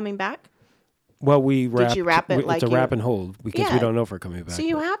time's coming back? Well, we wrap. Did you wrap it it's a wrap and hold because we don't know if we're coming back. So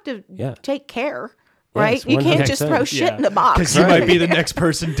you have to take care. Yes, right? You can't just 100%. throw shit in a box. Because you might be the next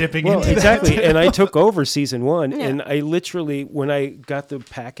person dipping into that. Exactly. And I took over season 1, and I literally, when I got the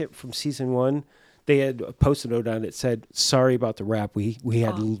packet from season 1, they had a post-it note on it that said, "Sorry about the wrap. We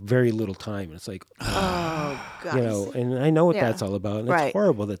had very little time." And it's like, oh, God. and I know what that's all about. And Right. it's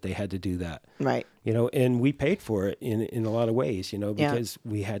horrible that they had to do that. Right. And we paid for it in a lot of ways, because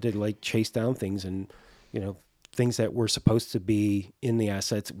we had to like chase down things and, things that were supposed to be in the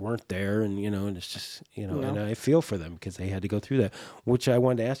assets weren't there. And, and it's just, and I feel for them because they had to go through that, which I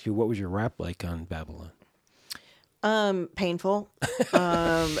wanted to ask you, what was your wrap like on Babylon? Painful,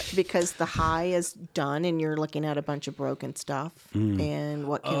 because the high is done and you're looking at a bunch of broken stuff and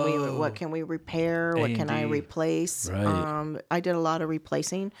what can we repair? What can I replace? Right. I did a lot of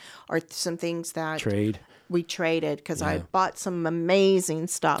replacing or some things that we traded because I bought some amazing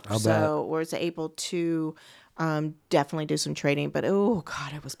stuff. So was able to, definitely do some trading, but oh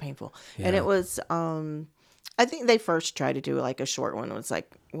God, it was painful. Yeah. And it was, I think they first tried to do like a short one. It was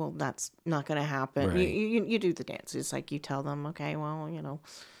like, well, that's not going to happen. Right. You do the dance. It's like you tell them, okay, well,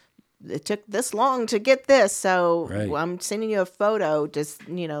 it took this long to get this, so I'm sending you a photo. Just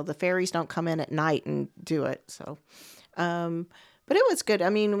the fairies don't come in at night and do it. So, but it was good. I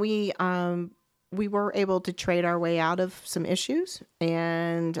mean, we were able to trade our way out of some issues,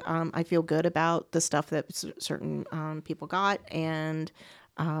 and I feel good about the stuff that certain people got, and.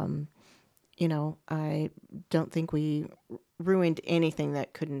 I don't think we ruined anything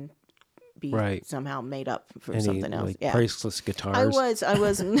that couldn't be somehow made up for something else. Like priceless guitars. I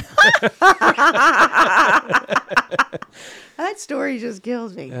was. That story just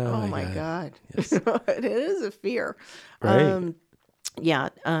kills me. Oh my God. Yes. It is a fear. Right.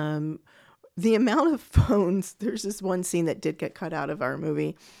 The amount of phones, there's this one scene that did get cut out of our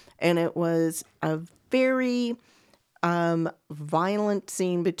movie, and it was a very violent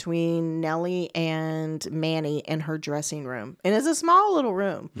scene between Nellie and Manny in her dressing room. And it's a small little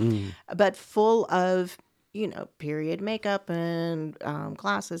room, but full of, period makeup and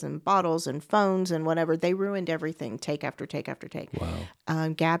glasses and bottles and phones and whatever. They ruined everything, take after take after take. Wow.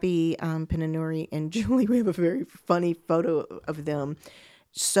 Gabby Pinanuri and Julie, we have a very funny photo of them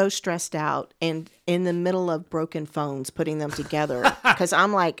so stressed out and in the middle of broken phones, putting them together. Because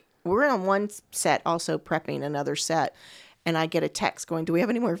I'm like, we're on one set also prepping another set, and I get a text going, do we have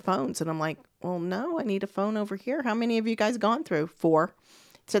any more phones? And I'm like, well, no, I need a phone over here. How many of you guys gone through? 4.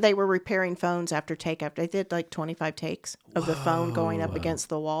 So they were repairing phones after take after. They did like 25 takes of the phone going up against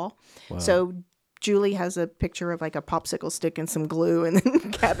the wall. Wow. So Julie has a picture of like a popsicle stick and some glue, and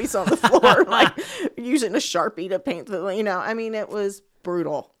then Gabby's on the floor like using a Sharpie to paint the, I mean, it was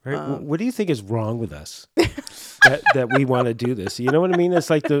brutal. Right. What do you think is wrong with us? that we want to do this. You know what I mean? It's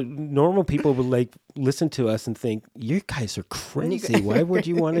like the normal people would like listen to us and think, you guys are crazy. Why would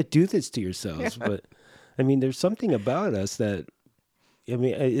you want to do this to yourselves? But I mean, there's something about us that, I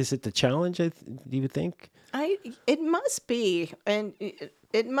mean, is it the challenge? Do you think? It must be. And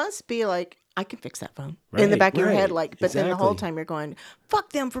it must be like, I can fix that phone in the back of your head. But then the whole time you're going,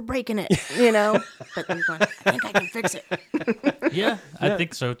 fuck them for breaking it, but then you're going, I think I can fix it. Yeah, I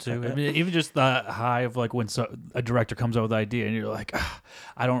think so too. I mean, even just the high of like when a director comes up with an idea and you're like,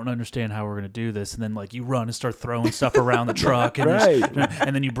 I don't understand how we're going to do this. And then like you run and start throwing stuff around the truck and,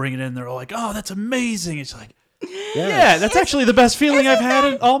 and then you bring it in and they're all like, oh, that's amazing. It's like, that's actually the best feeling I've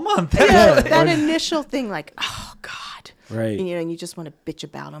had all month. That initial thing like, oh God. Right. And, and you just want to bitch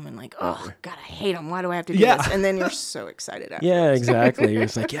about them and like, oh God, I hate them. Why do I have to do Yeah. this? And then you're so excited after. Yeah, exactly. You're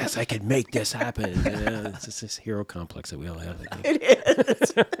just like, yes, I could make this happen. Yeah, it's just this hero complex that we all have. I think. It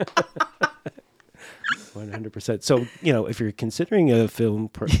is. 100%. So, if you're considering a film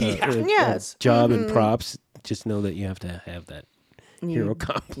Yes. job in props, just know that you have to have that hero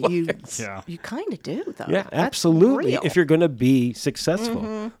complex. You kind of do, though. Yeah, That's absolutely. real. If you're going to be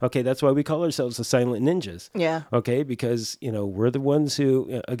successful. Okay, that's why we call ourselves the silent ninjas. Yeah. Okay, because, we're the ones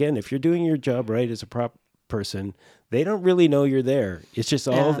who, again, if you're doing your job right as a prop person, they don't really know you're there. It's just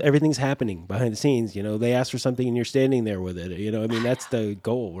everything's happening behind the scenes. They ask for something and you're standing there with it. That's the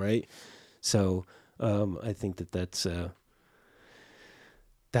goal, right? So I think that's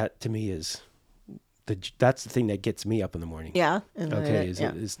that to me is that's the thing that gets me up in the morning. Yeah.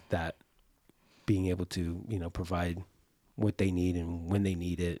 Is that being able to provide what they need and when they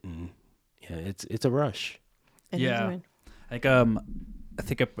need it, and it's a rush. Yeah, like I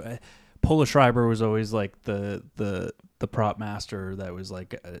think Paula Schreiber was always like the prop master that was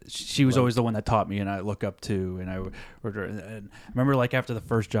like she was always the one that taught me and I look up to, and I remember like after the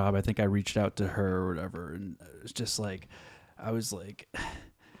first job I think I reached out to her or whatever, and it was just like I was like,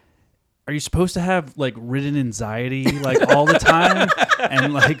 are you supposed to have like ridden anxiety like all the time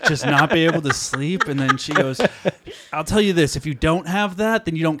and like just not be able to sleep? And then she goes, I'll tell you this, if you don't have that,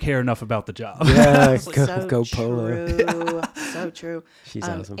 then you don't care enough about the job. Yeah, so go Polo. True. So true. She's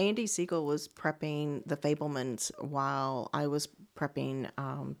awesome. Andy Siegel was prepping The Fablemans while I was prepping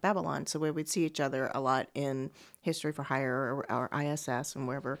Babylon. So we would see each other a lot in History for Hire or ISS and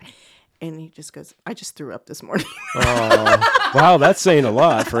wherever. And he just goes, I just threw up this morning. Oh, wow, that's saying a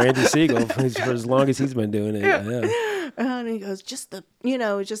lot for Andy Siegel for as long as he's been doing it. Yeah. And he goes,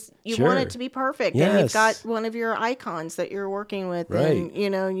 you Sure. want it to be perfect. Yes. And you've got one of your icons that you're working with. Right.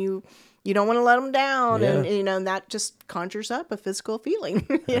 And, you don't want to let them down. Yeah. And, that just conjures up a physical feeling.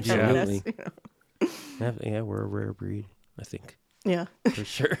 Absolutely. Yeah, we're a rare breed, I think. Yeah. For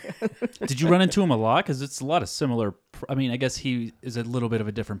sure. Did you run into him a lot? Because it's a lot of similar. I mean, I guess he is a little bit of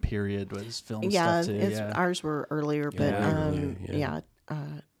a different period with his film stuff too. Ours were earlier, but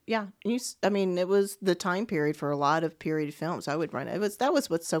it was the time period for a lot of period films. I would run it. That was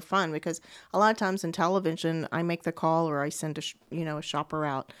what's so fun, because a lot of times in television, I make the call or I send a shopper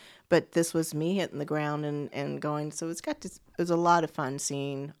out, but this was me hitting the ground and going. So it was a lot of fun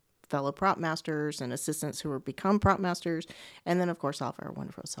seeing fellow prop masters and assistants who have become prop masters, and then of course all of our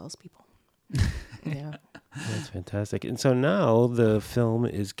wonderful salespeople. Yeah, that's fantastic. And so now the film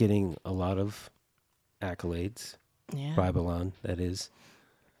is getting a lot of accolades. Yeah, Babylon, that is.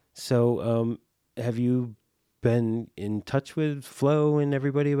 So, have you been in touch with Flo and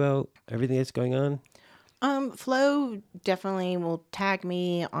everybody about everything that's going on? Flo definitely will tag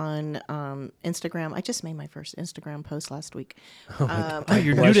me on Instagram. I just made my first Instagram post last week. Oh,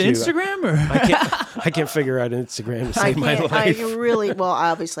 you're new to Instagram, or I can't figure out Instagram to save my life.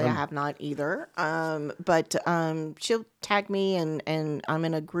 Obviously I have not either. But she'll tag me and I'm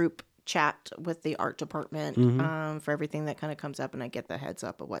in a group chat with the art department for everything that kind of comes up, and I get the heads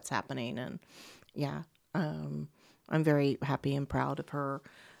up of what's happening. And yeah, I'm very happy and proud of her.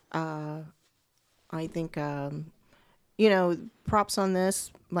 I think, props on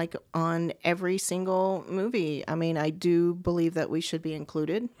this, like on every single movie. I mean, I do believe that we should be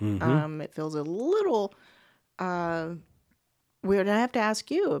included. It feels a little weird. I have to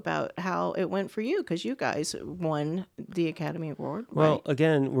ask you about how it went for you, because you guys won the Academy Award. Well, right?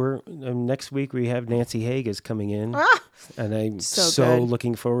 again, we're next week we have Nancy Haig is coming in, and I'm so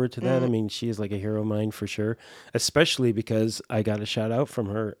looking forward to that. I mean, she is like a hero of mine for sure, especially because I got a shout out from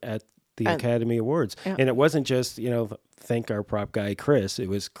her at the Academy Awards. Yeah. And it wasn't just, thank our prop guy, Chris. It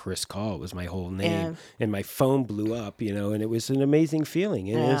was Chris Call was my whole name. And my phone blew up, and it was an amazing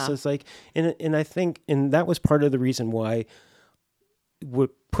feeling. And it's just like, and I think, and that was part of the reason why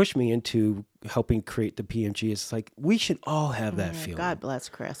what pushed me into helping create the PMG. Is like, we should all have that feeling. God bless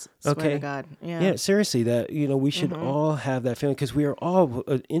Chris. Swear to God. Yeah, seriously, that, we should all have that feeling, because we are all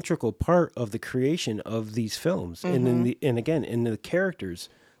an integral part of the creation of these films. And in the characters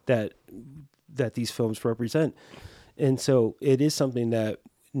that these films represent. And so it is something that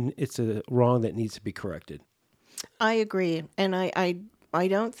it's a wrong that needs to be corrected. I agree. And I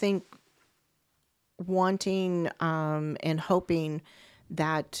don't think wanting and hoping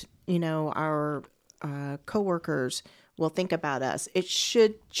that, our coworkers will think about us. It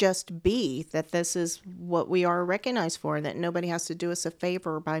should just be that this is what we are recognized for, and that nobody has to do us a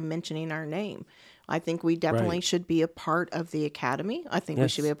favor by mentioning our name. I think we definitely should be a part of the Academy. I think we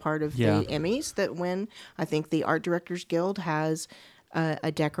should be a part of the Emmys that win. I think the Art Directors Guild has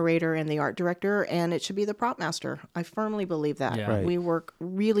a decorator and the art director, and it should be the prop master. I firmly believe that. Yeah. Right. We work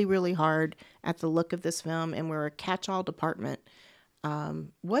really, really hard at the look of this film, and we're a catch-all department.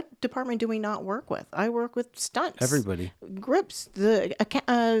 What department do we not work with? I work with stunts, Everybody. grips,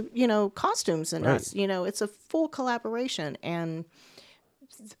 costumes, and us. It's a full collaboration, and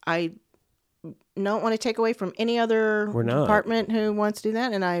I don't want to take away from any other department who wants to do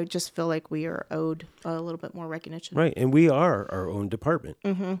that. And I just feel like we are owed a little bit more recognition. Right. And we are our own department.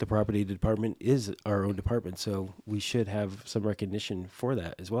 The property department is our own department. So we should have some recognition for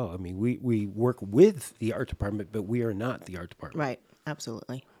that as well. I mean, we work with the art department, but we are not the art department. Right.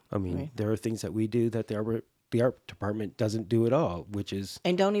 Absolutely. I mean, there are things that we do that the art department doesn't do at all, which is...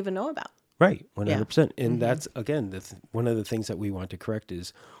 And don't even know about. Right, 100%. And that's, again, one of the things that we want to correct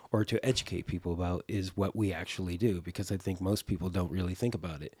is, or to educate people about, is what we actually do. Because I think most people don't really think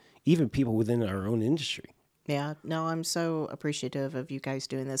about it. Even people within our own industry. Yeah, no, I'm so appreciative of you guys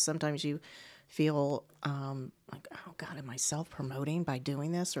doing this. Sometimes you feel like, oh God, am I self-promoting by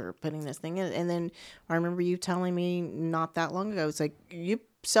doing this or putting this thing in? And then I remember you telling me not that long ago, it's like, you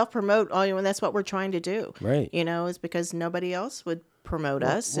self-promote, and that's what we're trying to do. Right. It's because nobody else would promote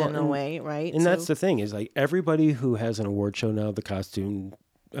us in a way, right? And that's the thing, is like everybody who has an award show now, the costume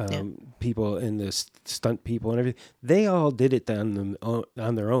people and the stunt people and everything, they all did it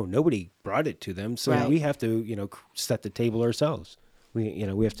on their own. Nobody brought it to them. So we have to, set the table ourselves. We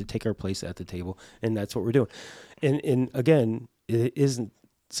have to take our place at the table, and that's what we're doing. And again, it isn't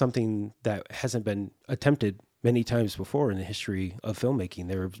something that hasn't been attempted many times before in the history of filmmaking.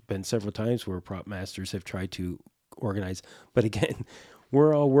 There have been several times where prop masters have tried to organize, but again,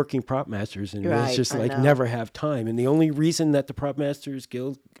 we're all working prop masters, and it's just like never have time. And the only reason that the Prop Masters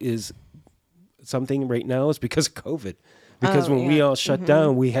Guild is something right now is because of COVID. Because when we all shut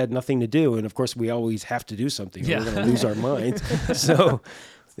down, we had nothing to do, and of course, we always have to do something. Or we're going to lose our minds. So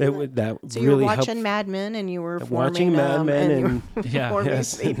that so really you were watching helped. Mad Men, and you were Watching Mad Men, and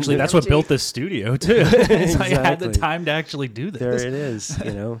Actually, that's what built this studio too. It's like I had the time to actually do this. There it is,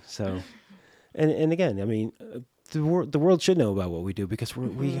 So, and again, I mean, the world should know about what we do because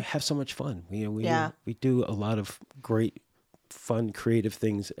we have so much fun. We do a lot of great, fun, creative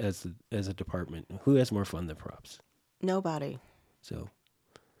things as a department. Who has more fun than props? Nobody. So.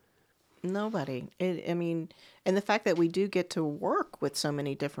 Nobody. And the fact that we do get to work with so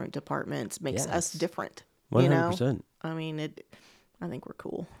many different departments makes us different. 100%. I think we're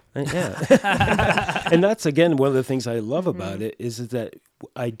cool. Yeah. And that's, again, one of the things I love about it is that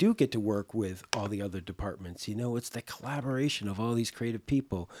I do get to work with all the other departments. It's the collaboration of all these creative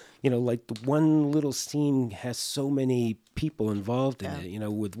people. Like the one little scene has so many people involved in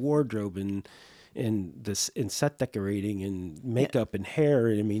it, with wardrobe and set decorating and makeup and hair.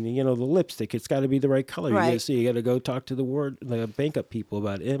 I mean, the lipstick, it's got to be the right color. Right. So you got to go talk to the makeup people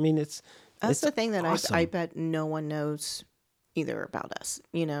about it. I mean, that's the thing that awesome. I bet no one knows either about us,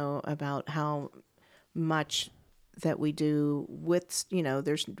 about how much that we do with,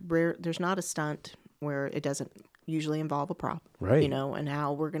 there's not a stunt where it doesn't usually involve a prop, right? And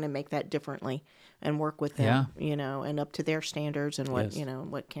how we're going to make that differently and work with them, and up to their standards and what,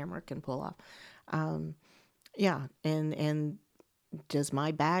 what camera can pull off. And does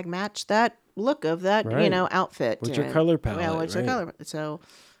my bag match that look of that, outfit? What's your color palette? Yeah, what's your color? So,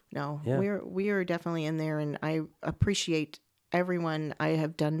 no, we are definitely in there, and I appreciate everyone. I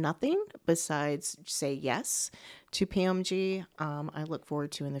have done nothing besides say yes to PMG. I look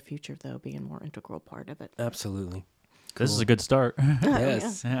forward to in the future, though, being a more integral part of it. Absolutely. Cool. This is a good start.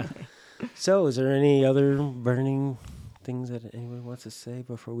 Yes. Yeah. So, is there any other burning things that anyone wants to say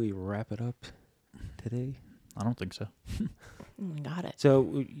before we wrap it up today? I don't think so. Got it.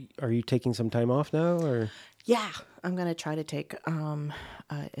 So, are you taking some time off now, or? Yeah, I'm going to try to take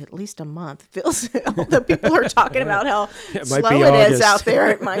at least a month. Feels the people are talking about how slow it is out there.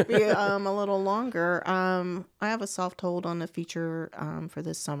 It might be a little longer. I have a soft hold on the feature for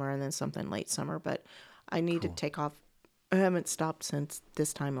this summer and then something late summer, but I need to take off. I haven't stopped since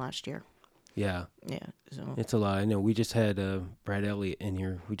this time last year. Yeah. Yeah. So it's a lot. I know we just had Brad Elliott in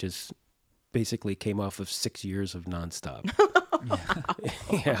here, who just basically came off of 6 years of nonstop.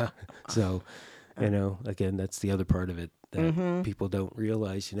 Yeah. So, again, that's the other part of it that people don't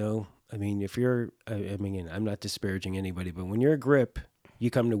realize, I mean, if you're, I'm not disparaging anybody, but when you're a grip, you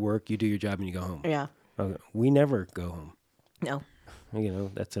come to work, you do your job, and you go home. Yeah. We never go home. No.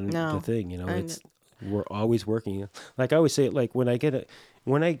 That's the thing, we're always working. Like I always say, like the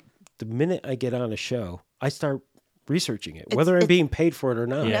minute I get on a show, I start researching it, whether I'm being paid for it or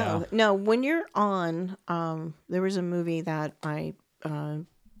not. Yeah. No. When you're on, there was a movie that I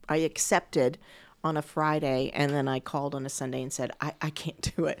accepted on a Friday, and then I called on a Sunday and said, I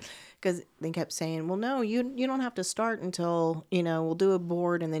can't do it. Because they kept saying, well, no, you don't have to start until, we'll do a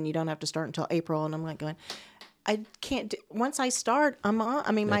board, and then you don't have to start until April. And I'm like going, I can't do, once I start, I'm on.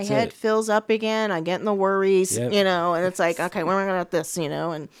 I mean, my head fills up again. I get in the worries, and it's like, okay, when am I going to get this,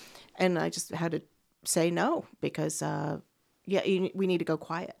 and I just had to say no because, we need to go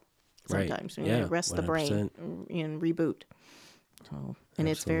quiet sometimes. Right. We need to rest 100%. The brain and reboot. So, and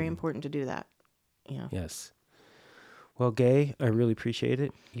it's very important to do that. Yeah. Yes. Well, Gay, I really appreciate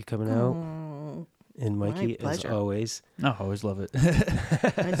it. You coming out. And Mikey, as always. No, I always love it.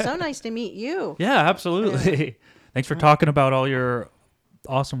 It's so nice to meet you. Yeah, absolutely. Yeah. Thanks for talking about all your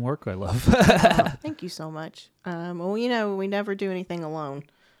awesome work. I love. Thank you so much. Well, we never do anything alone.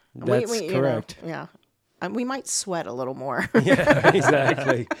 That's correct. We might sweat a little more. Yeah,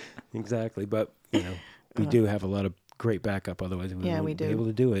 exactly. Exactly. But, we do have a lot of great backup. Otherwise, we wouldn't be able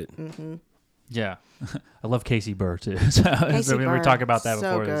to do it. Mm-hmm. Yeah. I love Casey Burr, too. So we were talking about that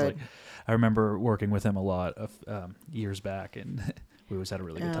before. Good. I remember working with him a lot of years back, and we always had a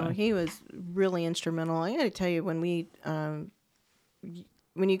really good time. He was really instrumental. I got to tell you, when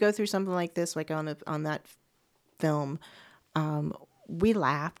you go through something like this, like on that film, we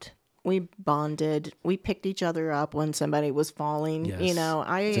laughed. We bonded. We picked each other up when somebody was falling. Yes,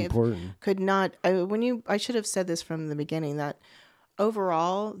 it's important. Could not. I should have said this from the beginning that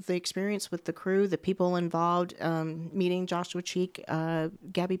overall the experience with the crew, the people involved, meeting Joshua Cheek,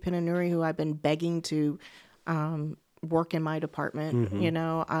 Gabby Pinanuri, who I've been begging to work in my department,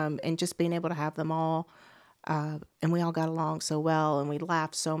 and just being able to have them all, and we all got along so well, and we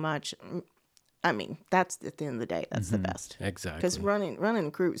laughed so much. I mean, that's at the end of the day, that's the best. Exactly. Because running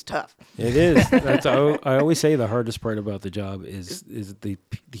a crew is tough. It is. That's I always say the hardest part about the job is the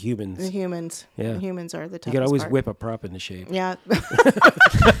humans. The humans. Yeah. The humans are the toughest. You can always part. whip a prop into shape. Yeah.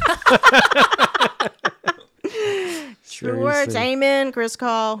 True words. Amen, Chris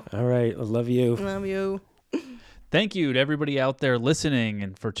Call. All right. I love you. Love you. Thank you to everybody out there listening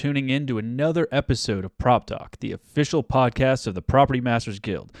and for tuning in to another episode of Prop Talk, the official podcast of the Property Masters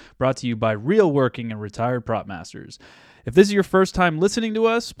Guild, brought to you by real working and retired prop masters. If this is your first time listening to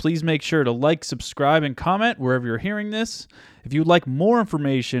us, please make sure to like, subscribe, and comment wherever you're hearing this. If you'd like more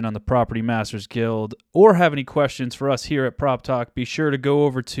information on the Property Masters Guild or have any questions for us here at Prop Talk, be sure to go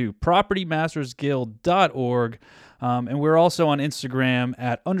over to propertymastersguild.org. And we're also on Instagram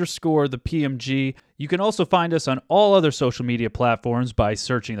at _the PMG. You can also find us on all other social media platforms by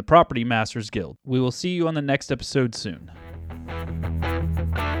searching the Property Masters Guild. We will see you on the next episode soon.